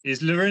 Mm-hmm.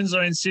 Is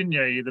Lorenzo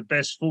Insigne the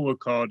best forward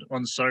card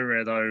on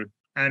Sorare though?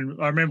 And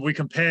I remember we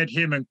compared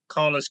him and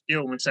Carlos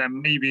Gil and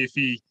saying maybe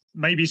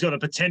he's got a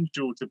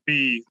potential to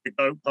be the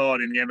GOAT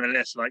card in the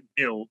MLS like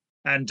Gil.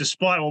 And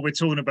despite what we're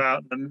talking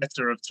about, the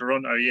meta of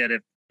Toronto,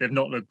 they've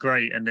not looked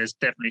great and there's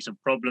definitely some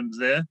problems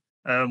there.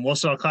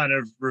 What's our kind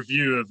of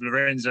review of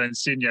Lorenzo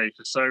Insigne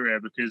for Sorare?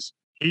 Because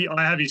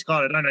I have his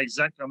card. I don't know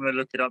exactly. I'm going to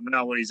look it up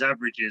now what his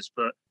average is,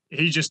 but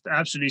he just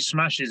absolutely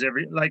smashes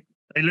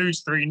they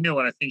lose 3-0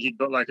 and I think he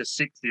got like a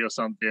 60 or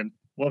something.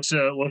 What's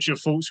your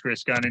thoughts,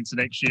 Chris, going into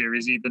next year?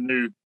 Is he the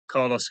new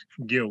Carlos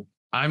Gil?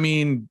 I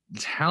mean,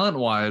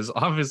 talent-wise,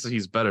 obviously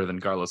he's better than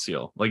Carlos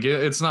Gil. Like,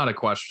 it's not a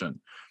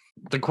question.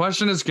 The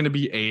question is going to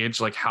be age.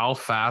 Like, how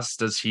fast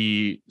does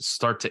he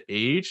start to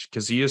age?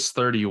 Because he is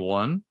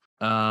 31.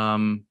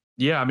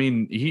 Yeah, I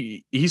mean,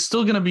 he's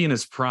still going to be in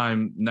his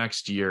prime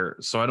next year.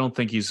 So I don't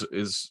think he's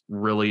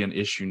really an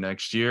issue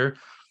next year.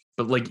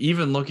 But, like,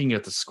 even looking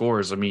at the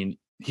scores, I mean,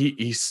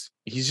 he's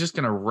just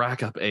going to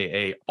rack up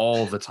AA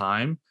all the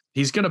time.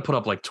 He's going to put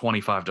up like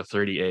 25 to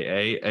 30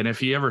 AA. And if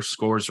he ever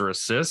scores or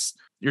assists,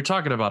 you're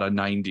talking about a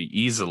 90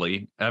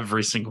 easily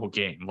every single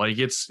game. Like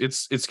it's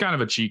kind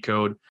of a cheat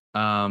code.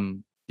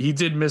 He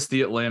did miss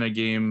the Atlanta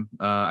game.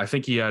 I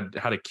think he had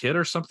a kid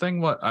or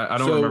something. I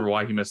don't remember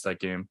why he missed that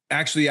game.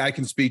 Actually, I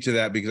can speak to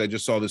that because I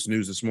just saw this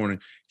news this morning.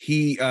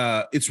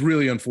 It's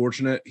really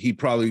unfortunate.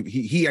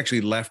 He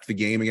actually left the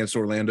game against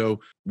Orlando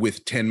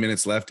with 10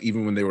 minutes left,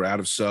 even when they were out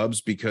of subs,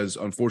 because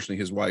unfortunately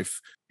his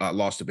wife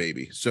lost a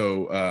baby.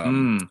 So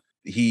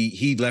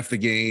he left the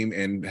game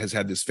and has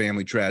had this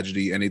family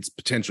tragedy, and it's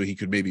potential he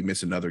could maybe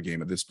miss another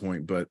game at this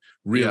point. But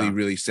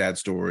really sad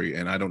story,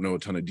 and I don't know a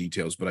ton of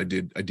details, but I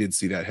did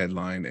see that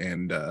headline,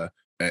 and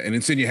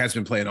Insigne has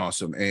been playing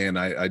awesome, and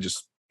I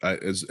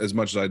as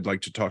much as I'd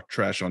like to talk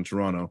trash on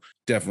Toronto,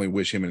 definitely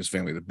wish him and his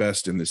family the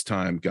best in this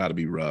time. Got to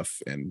be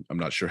rough, and I'm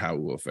not sure how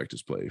it will affect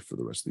his play for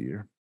the rest of the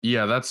year.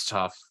 Yeah, that's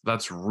tough.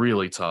 That's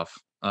really tough.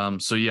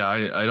 So yeah,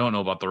 I don't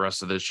know about the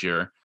rest of this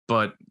year.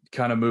 But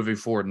kind of moving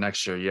forward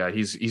next year, yeah,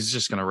 he's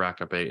just going to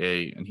rack up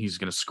AA and he's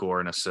going to score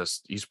and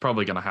assist. He's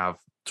probably going to have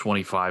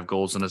 25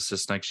 goals and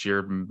assists next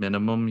year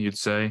minimum, you'd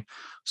say.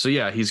 So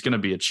yeah, he's going to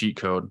be a cheat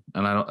code,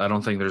 and I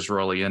don't think there's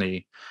really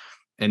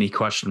any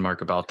question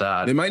mark about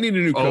that. They might need a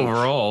new coach.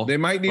 Overall, they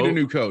might need a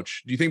new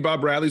coach. Do you think Bob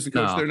Bradley's the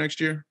coach there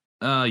next year?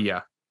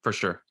 Yeah, for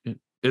sure.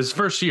 His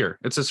first year.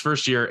 It's his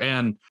first year,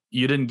 and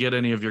you didn't get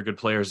any of your good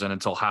players in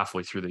until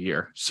halfway through the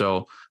year.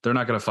 So they're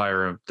not going to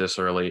fire him this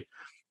early.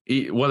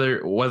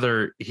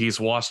 Whether he's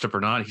washed up or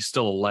not, he's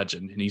still a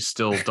legend, and he's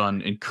still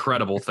done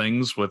incredible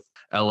things with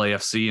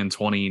LAFC in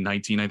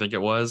 2019, I think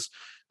it was.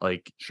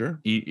 Like,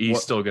 sure,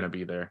 he's still going to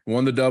be there.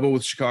 Won the double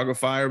with Chicago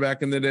Fire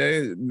back in the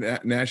day,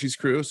 Nashy's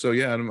crew. So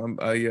yeah,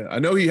 I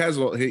know he has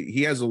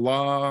a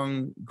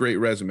long, great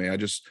resume.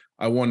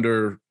 I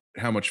wonder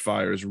how much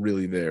fire is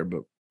really there,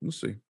 but we'll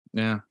see.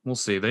 Yeah, we'll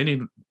see. They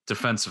need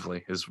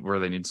defensively is where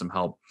they need some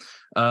help.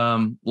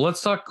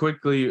 Let's talk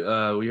quickly.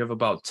 We have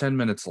about 10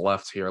 minutes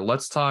left here.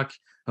 Let's talk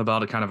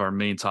about kind of our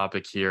main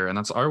topic here, and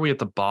that's, are we at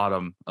the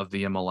bottom of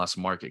the MLS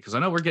market? Because I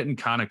know we're getting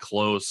kind of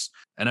close,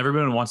 and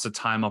everyone wants to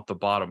time up the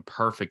bottom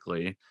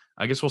perfectly.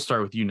 I guess we'll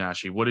start with you,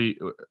 Nashy.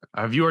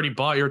 Have you already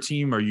bought your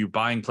team? Are you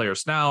buying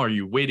players now? Are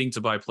you waiting to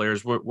buy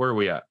players? Where are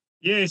we at?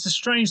 Yeah, it's a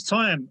strange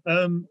time.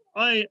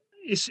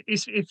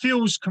 It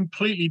feels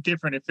completely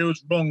different. It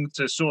feels wrong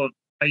to sort of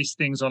base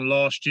things on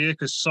last year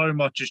because so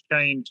much has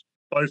changed,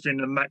 both in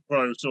the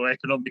macro sort of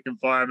economic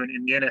environment,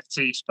 in the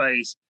NFT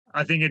space.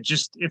 I think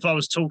if I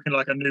was talking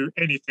like I knew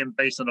anything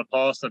based on the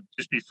past, I'd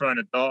just be throwing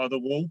a dart at the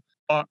wall.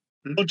 But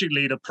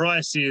logically, the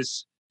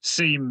prices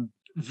seem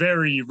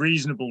very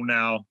reasonable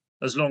now,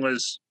 as long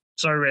as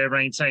Sorare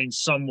maintains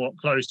somewhat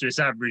close to its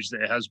average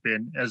that it has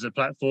been as a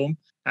platform.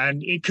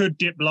 And it could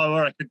dip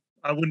lower.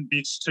 I wouldn't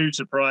be too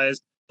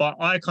surprised. But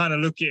I kind of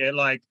look at it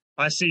like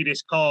I see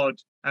this card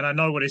and I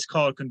know what this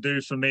card can do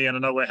for me and I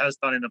know what it has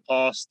done in the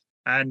past.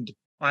 And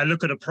I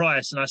look at the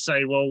price and I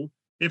say, well,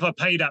 if I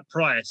pay that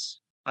price,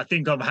 I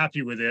think I'm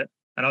happy with it.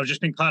 And I've just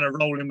been kind of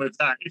rolling with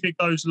that. If it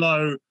goes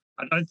low,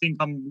 I don't think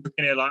I'm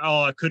looking at it like,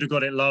 oh, I could have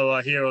got it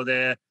lower here or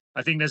there.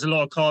 I think there's a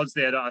lot of cards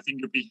there that I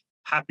think you'd be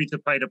happy to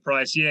pay the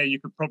price. Yeah, you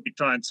could probably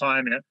try and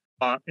time it.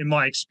 But in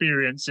my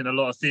experience in a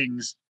lot of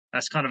things,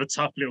 that's kind of a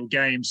tough little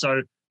game.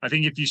 So I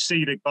think if you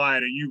see the guy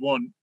that you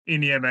want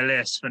in the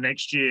MLS for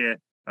next year,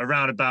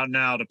 around about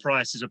now, the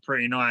prices are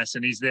pretty nice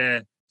and he's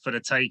there for the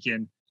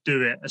taking,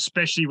 do it,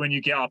 especially when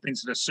you get up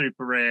into the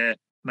super rare,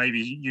 maybe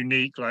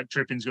unique, like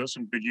Trippin's got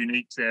some good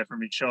uniques there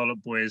from his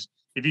Charlotte boys.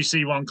 If you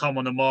see one come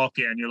on the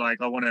market and you're like,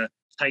 I want to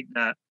take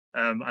that,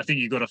 I think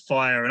you got to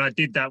fire. And I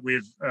did that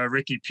with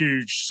Ricky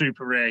Puig,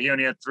 super rare. He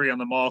only had 3 on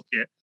the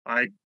market.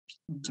 I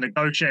was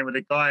negotiating with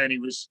a guy and he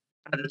was,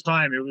 at the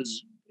time, it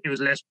was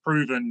less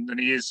proven than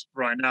he is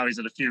right now. He's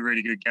had a few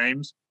really good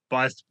games.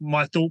 But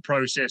my thought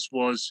process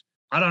was,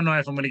 I don't know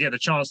if I'm going to get a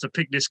chance to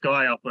pick this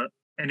guy up at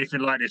anything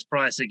like this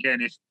price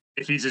again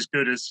if he's as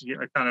good as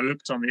it kind of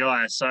looks on the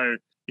eye. So,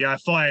 yeah, I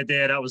fired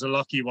there. That was a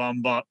lucky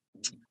one. But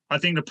I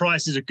think the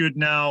prices are good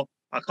now.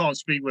 I can't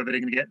speak whether they're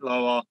going to get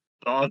lower.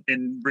 But I've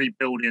been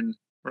rebuilding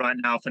right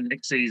now for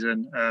next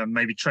season,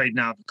 maybe trading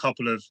out a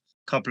couple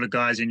of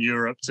guys in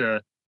Europe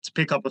to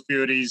pick up a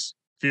few of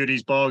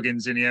these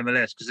bargains in the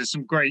MLS because there's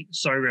some great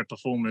so-rare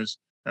performers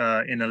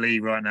in the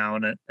league right now,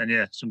 and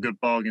yeah, some good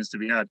bargains to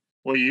be had.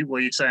 What are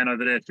you saying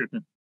over there,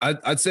 Trippin?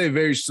 I'd say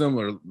very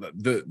similar.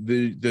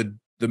 The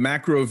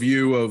macro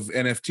view of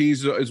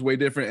NFTs is way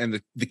different,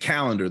 and the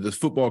calendar, the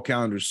football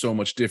calendar, is so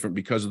much different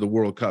because of the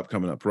World Cup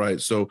coming up, right?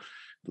 So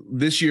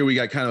this year we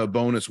got kind of a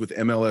bonus with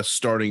MLS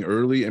starting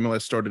early.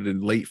 MLS started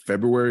in late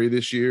February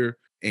this year,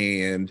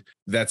 and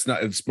it's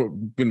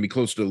going to be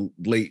close to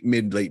late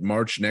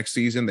March next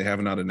season. They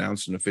have not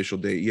announced an official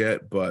date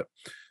yet, but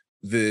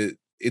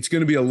it's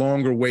going to be a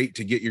longer wait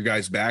to get your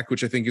guys back,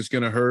 which I think is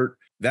going to hurt.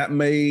 That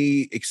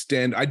may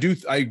extend. I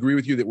agree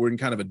with you that we're in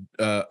kind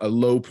of a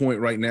low point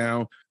right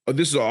now.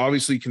 This is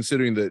obviously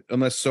considering that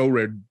unless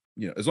SoRare,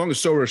 as long as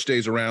SoRare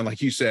stays around,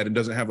 like you said, and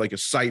doesn't have like a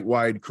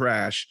site-wide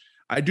crash,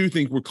 I do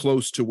think we're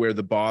close to where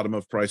the bottom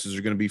of prices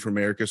are going to be for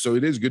America. So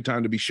it is a good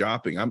time to be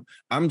shopping.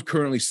 I'm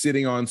currently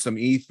sitting on some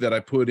ETH that I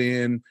put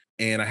in,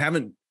 and I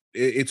haven't.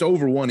 It's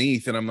over 1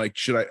 ETH, and I'm like,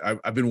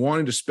 I've been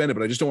wanting to spend it,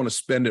 but I just don't want to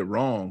spend it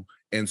wrong.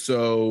 And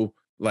so,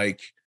 like,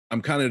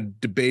 I'm kind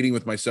of debating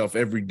with myself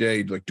every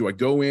day, like, do I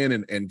go in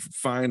and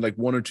find like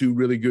 1 or 2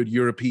 really good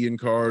European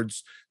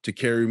cards to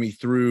carry me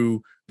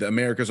through the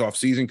America's off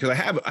season? Because I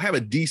have a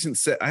decent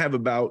set. I have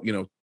about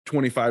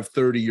 25,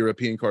 30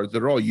 European cards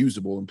that are all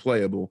usable and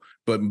playable,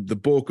 but the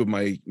bulk of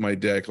my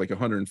deck, like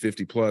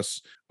 150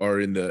 plus, are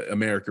in the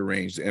America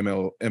range, the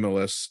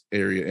MLS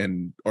area,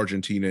 and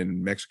Argentina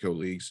and Mexico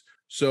leagues.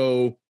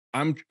 So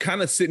I'm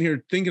kind of sitting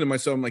here thinking to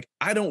myself, I'm like,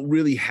 I don't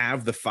really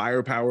have the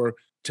firepower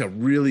to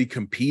really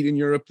compete in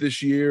Europe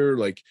this year.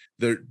 Like,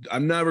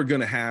 I'm never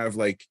going to have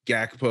like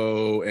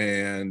Gakpo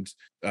and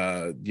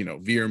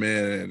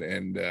Veerman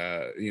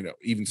and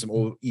even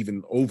some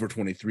even over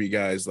 23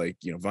 guys like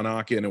Van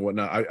Aken and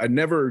whatnot. I'm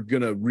never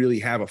going to really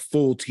have a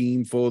full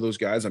team full of those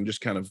guys. I'm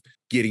just kind of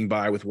getting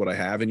by with what I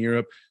have in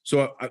Europe.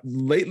 So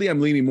lately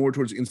I'm leaning more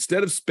towards,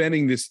 instead of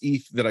spending this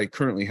ETH that I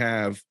currently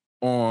have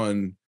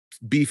on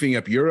beefing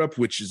up Europe,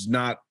 which is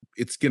not,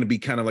 it's going to be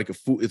kind of like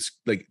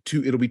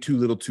it'll be too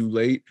little too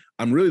late.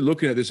 I'm really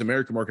looking at this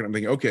American market. I'm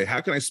thinking, okay,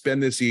 how can I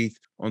spend this ETH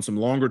on some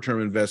longer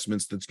term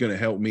investments that's going to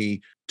help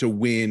me to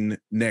win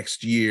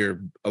next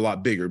year a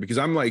lot bigger? Because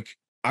I'm like,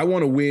 I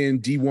want to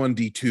win D1,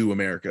 D2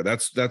 America.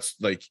 That's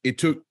like, it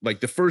took like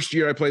the first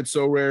year I played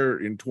So Rare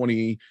in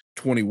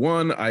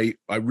 2021. I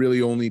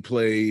really only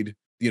played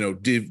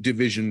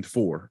Division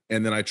 4,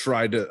 and then I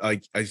tried to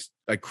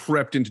I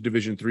crept into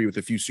Division 3 with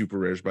a few super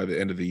rares by the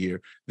end of the year.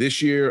 This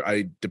year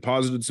I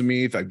deposited some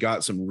ETH. I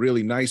got some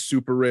really nice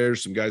super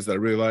rares, some guys that I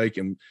really like,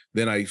 and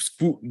then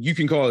you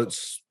can call it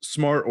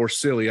smart or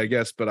silly, I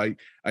guess, but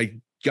I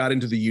got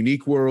into the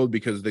unique world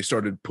because they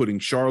started putting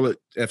Charlotte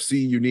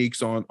FC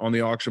uniques on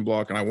the auction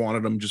block, and I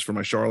wanted them just for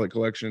my Charlotte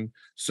collection.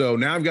 So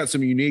now I've got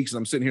some uniques, and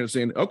I'm sitting here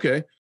saying,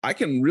 okay, I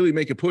can really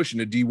make a push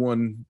into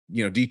D1,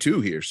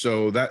 D2 here.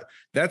 So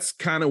that's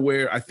kind of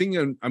where I'm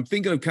thinking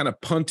of kind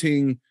of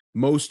punting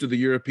most of the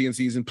European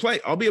season play.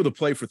 I'll be able to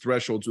play for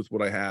thresholds with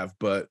what I have,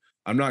 but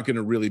I'm not going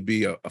to really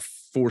be a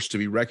force to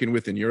be reckoned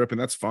with in Europe. And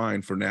that's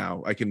fine for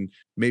now. I can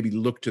maybe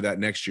look to that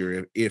next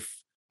year if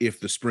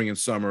the spring and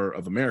summer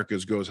of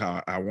Americas goes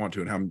how I want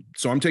to.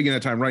 So I'm taking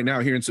that time right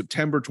now here in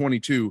September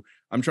 22.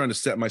 I'm trying to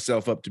set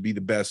myself up to be the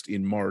best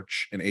in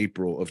March and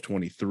April of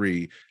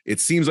 23.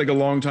 It seems like a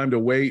long time to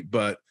wait,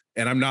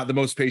 and I'm not the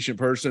most patient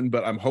person,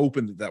 but I'm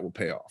hoping that will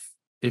pay off.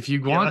 If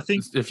you want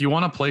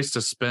a place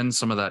to spend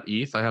some of that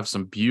ETH, I have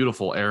some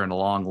beautiful Aaron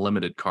Long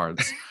limited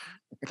cards.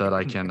 that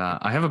I can.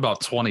 I have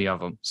about 20 of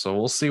them, so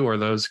we'll see where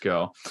those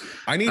go.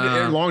 I need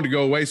Aaron Long to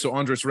go away so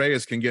Andres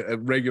Reyes can get a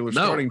regular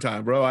starting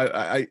time, bro.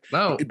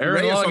 No,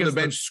 Aaron Reyes on the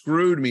bench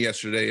screwed me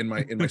yesterday in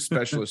my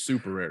specialist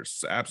super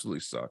rares. Absolutely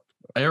sucked.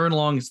 Aaron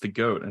Long is the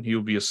GOAT, and he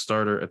will be a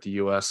starter at the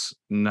U.S.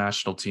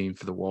 national team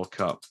for the World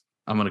Cup.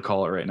 I'm going to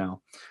call it right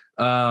now.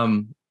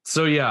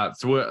 So yeah,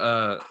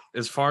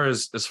 as far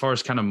as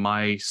kind of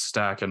my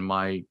stack and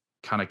my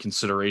kind of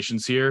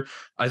considerations here,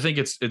 I think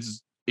it's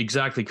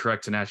exactly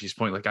correct to Nashi's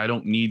point. Like, I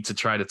don't need to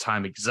try to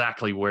time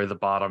exactly where the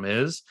bottom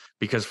is,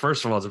 because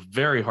first of all, it's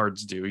very hard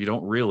to do. You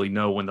don't really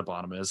know when the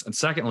bottom is. And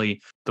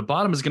secondly, the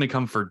bottom is going to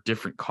come for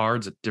different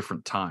cards at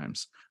different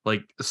times.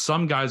 Like,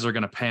 some guys are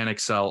going to panic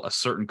sell a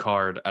certain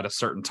card at a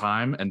certain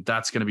time, and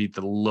that's going to be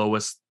the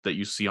lowest that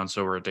you see on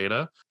Sorare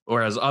data.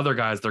 Whereas other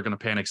guys, they're going to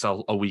panic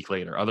sell a week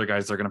later. Other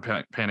guys, they're going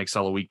to panic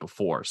sell a week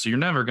before. So you're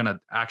never going to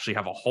actually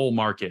have a whole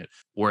market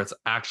where it's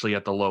actually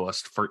at the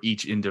lowest for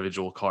each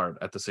individual card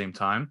at the same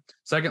time.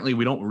 Secondly,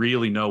 we don't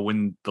really know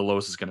when the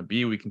lowest is going to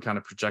be. We can kind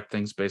of project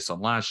things based on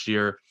last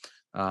year.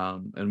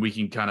 And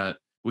we kind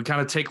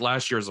of take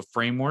last year as a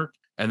framework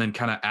and then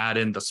kind of add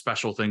in the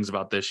special things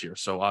about this year.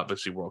 So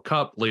obviously World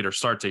Cup, later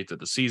start date to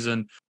the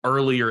season,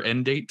 earlier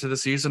end date to the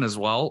season as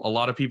well. A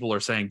lot of people are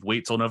saying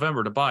wait till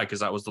November to buy because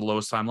that was the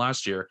lowest time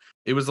last year.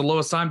 It was the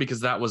lowest time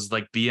because that was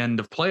like the end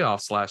of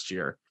playoffs last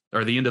year,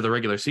 or the end of the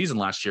regular season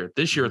last year.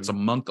 This year, it's a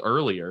month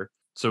earlier.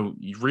 So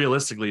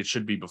realistically, it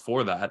should be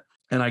before that.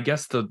 And I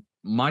guess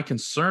my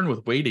concern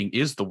with waiting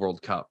is the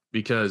World Cup,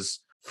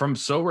 because from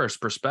Sorare's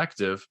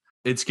perspective,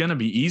 it's going to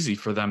be easy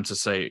for them to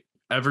say,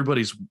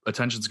 everybody's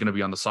attention is going to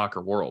be on the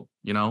soccer world,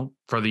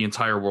 for the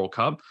entire World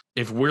Cup.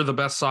 If we're the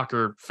best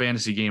soccer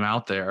fantasy game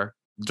out there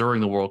during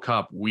the World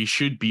Cup, we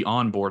should be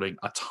onboarding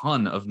a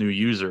ton of new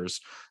users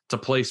to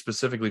play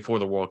specifically for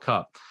the World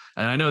Cup.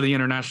 And I know the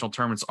international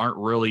tournaments aren't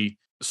really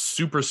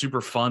super,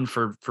 super fun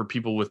for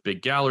people with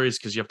big galleries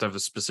because you have to have a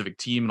specific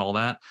team and all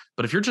that.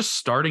 But if you're just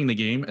starting the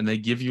game and they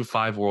give you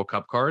 5 World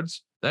Cup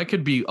cards, that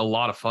could be a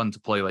lot of fun to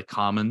play like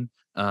common,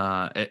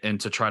 and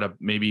to try to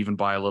maybe even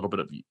buy a little bit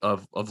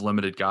of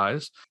limited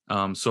guys.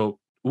 So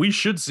we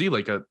should see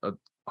like a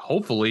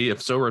hopefully, if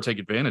Sorare take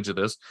advantage of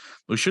this,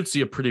 we should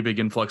see a pretty big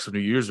influx of new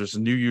users.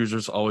 And new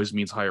users always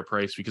means higher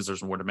price because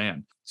there's more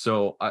demand.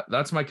 So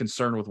that's my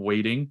concern with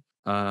waiting.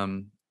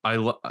 To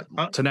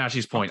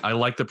Nashi's point, I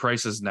like the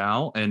prices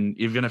now, and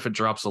even if it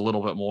drops a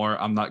little bit more,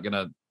 I'm not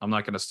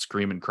gonna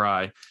scream and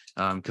cry,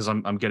 because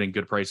I'm getting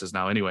good prices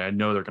now anyway. I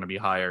know they're gonna be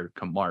higher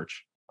come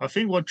March. I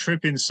think what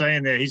Trippin's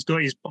saying there, he's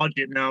got his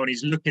budget now and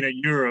he's looking at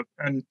Europe.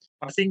 And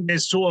I think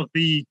there's sort of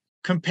the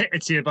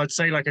competitive, I'd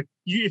say, like if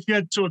you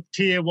had sort of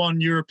tier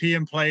 1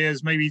 European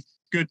players, maybe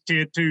good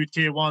tier 2,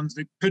 tier 1s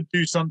that could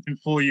do something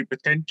for you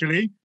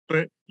potentially,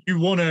 but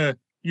you're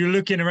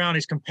looking around,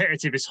 it's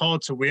competitive, it's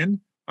hard to win.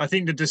 I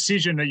think the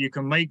decision that you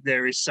can make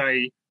there is,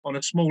 say, on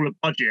a smaller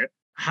budget,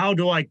 how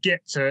do I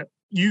get to,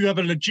 you have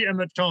a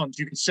legitimate chance,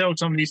 you can sell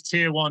some of these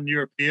tier 1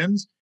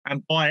 Europeans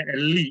and buy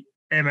elite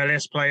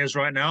MLS players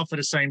right now for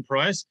the same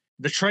price.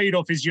 The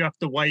trade-off is you have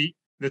to wait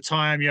the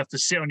time, you have to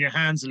sit on your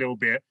hands a little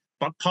bit.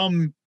 But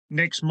come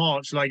next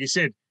March, like you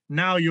said,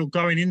 now you're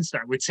going into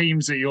that with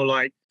teams that you're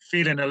like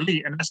feeling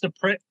elite. And that's the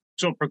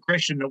sort of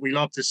progression that we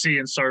love to see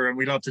in Sorare and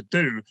we love to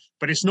do.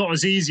 But it's not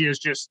as easy as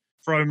just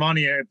throw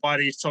money at it by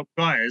these top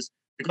guys.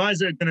 The guys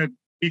that are going to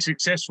be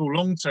successful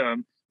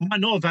long-term might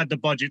not have had the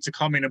budget to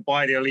come in and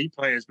buy the elite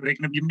players, but they're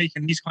going to be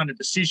making these kind of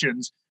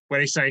decisions where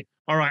they say,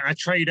 all right, I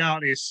trade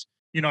out this,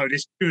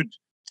 this good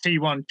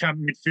T1 champ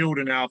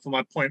midfielder now for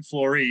my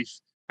 0.4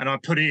 ETH, and I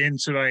put it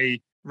into a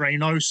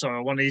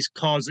Reynoso, one of these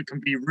cards that can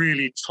be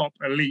really top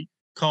elite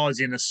cards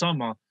in the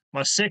summer.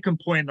 My second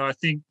point that I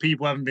think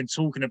people haven't been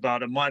talking about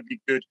that might be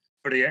good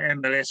for the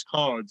MLS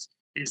cards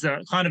is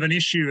that kind of an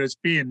issue has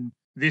been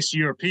this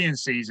European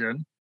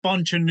season,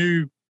 bunch of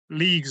new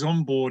leagues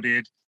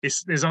onboarded.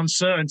 There's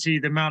uncertainty,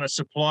 the amount of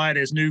supply,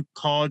 there's new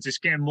cards, it's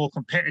getting more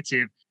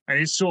competitive, and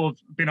it's sort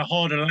of been a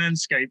harder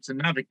landscape to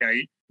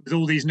navigate with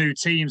all these new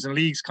teams and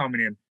leagues coming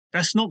in.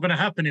 That's not going to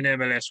happen in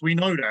MLS. We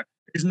know that.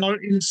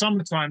 In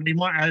summertime, we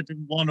might add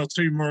 1 or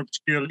 2 more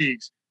obscure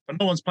leagues, but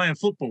no one's playing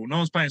football. No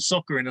one's playing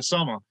soccer in the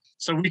summer.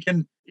 So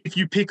if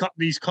you pick up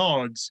these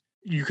cards,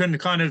 you can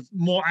kind of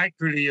more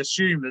accurately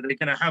assume that they're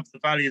going to have the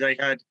value they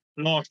had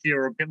last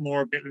year, or a bit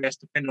more, a bit less,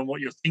 depending on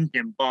what you're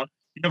thinking. But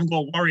you haven't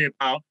got to worry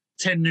about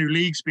 10 new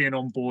leagues being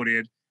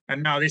onboarded.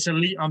 And now this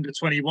elite under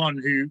 21,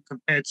 who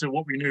compared to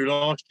what we knew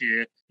last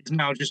year, is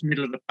now just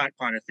middle of the pack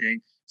kind of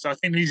thing. So I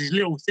think these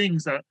little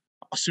things that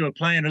us who are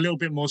playing a little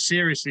bit more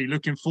seriously,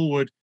 looking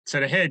forward to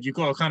the head, you've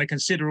got to kind of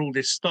consider all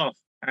this stuff.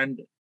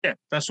 And yeah,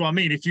 that's what I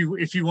mean. If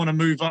you want to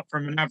move up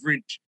from an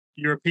average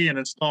European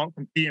and start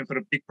competing for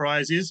the big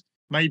prizes,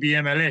 maybe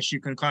MLS, you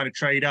can kind of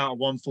trade out a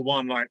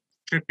 1-for-1, like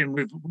Trippin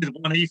with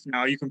 1 ETH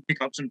now, you can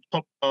pick up some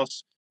top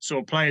class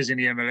sort of players in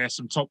the MLS,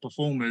 some top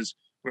performers.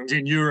 Whereas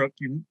in Europe,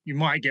 you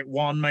might get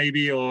one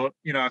maybe, or,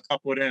 a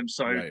couple of them.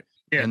 So, right.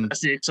 Yeah, and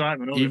that's the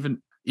excitement.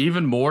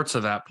 even more to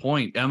that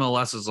point,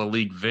 MLS is a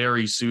league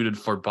very suited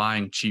for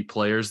buying cheap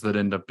players that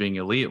end up being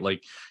elite.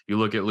 Like you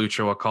look at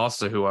Lucho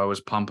Acosta, who I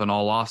was pumping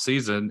all off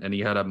season, and he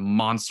had a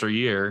monster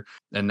year,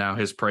 and now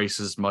his price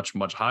is much,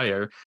 much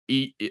higher.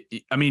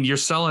 I mean, you're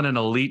selling an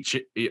elite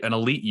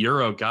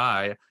Euro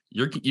guy.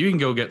 You can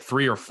go get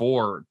 3 or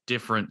 4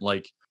 different,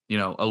 like, you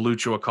know, a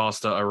Lucho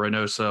Acosta, a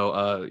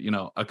Reynoso, you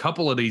know, a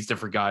couple of these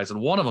different guys, and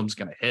one of them's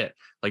going to hit.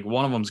 Like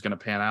one of them's going to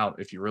pan out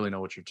if you really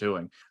know what you're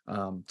doing.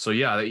 So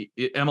yeah,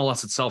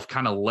 MLS itself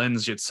kind of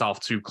lends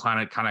itself to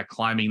kind of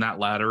climbing that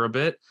ladder a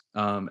bit,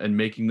 and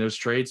making those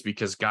trades,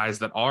 because guys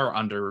that are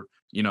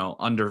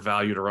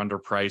undervalued or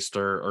underpriced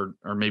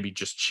or maybe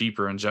just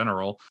cheaper in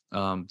general,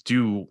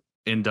 do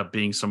end up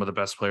being some of the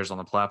best players on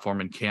the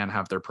platform and can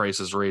have their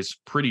prices raised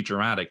pretty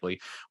dramatically.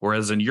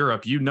 Whereas in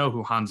Europe, you know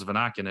who Hans Van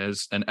Aken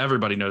is, and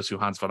everybody knows who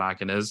Hans Van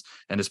Aken is,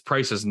 and his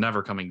price is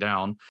never coming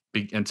down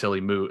until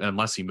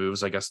unless he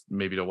moves, I guess,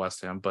 maybe to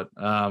West Ham. But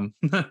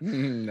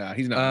nah,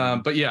 he's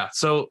not. But yeah,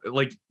 so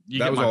like you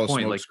that get was my all point.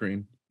 A smoke Like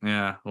screen.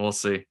 Yeah, we'll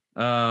see.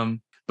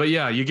 But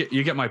yeah, you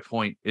get my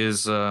point.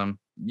 Is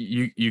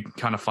you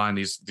kind of find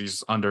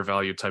these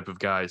undervalued type of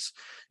guys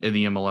in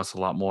the MLS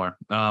a lot more.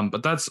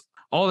 But that's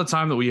all the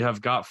time that we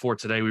have got for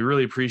today. We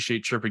really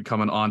appreciate Trippin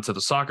coming on to the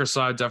soccer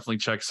side. Definitely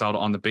check us out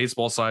on the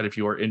baseball side if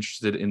you are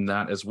interested in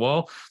that as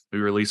well. We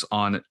release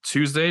on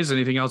Tuesdays.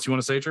 Anything else you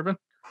want to say, Trippin?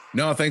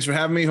 No, thanks for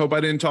having me. Hope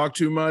I didn't talk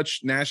too much.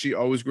 Nashi,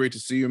 always great to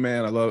see you,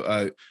 man.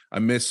 I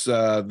miss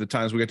the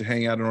times we get to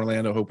hang out in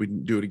Orlando. Hope we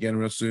can do it again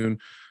real soon.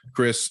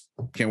 Chris,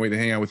 can't wait to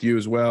hang out with you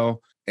as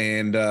well.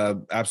 And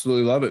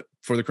absolutely love it.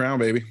 For the crown,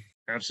 baby.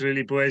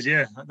 Absolutely, boys.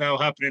 Yeah, that'll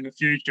happen in the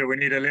future. We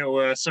need a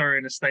little Surrey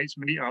in the States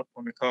meetup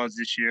on the cards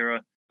this year.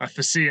 I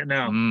foresee it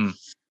now.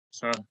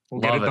 So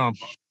we'll get it done.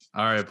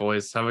 All right,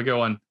 boys. Have a good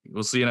one.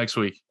 We'll see you next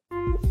week.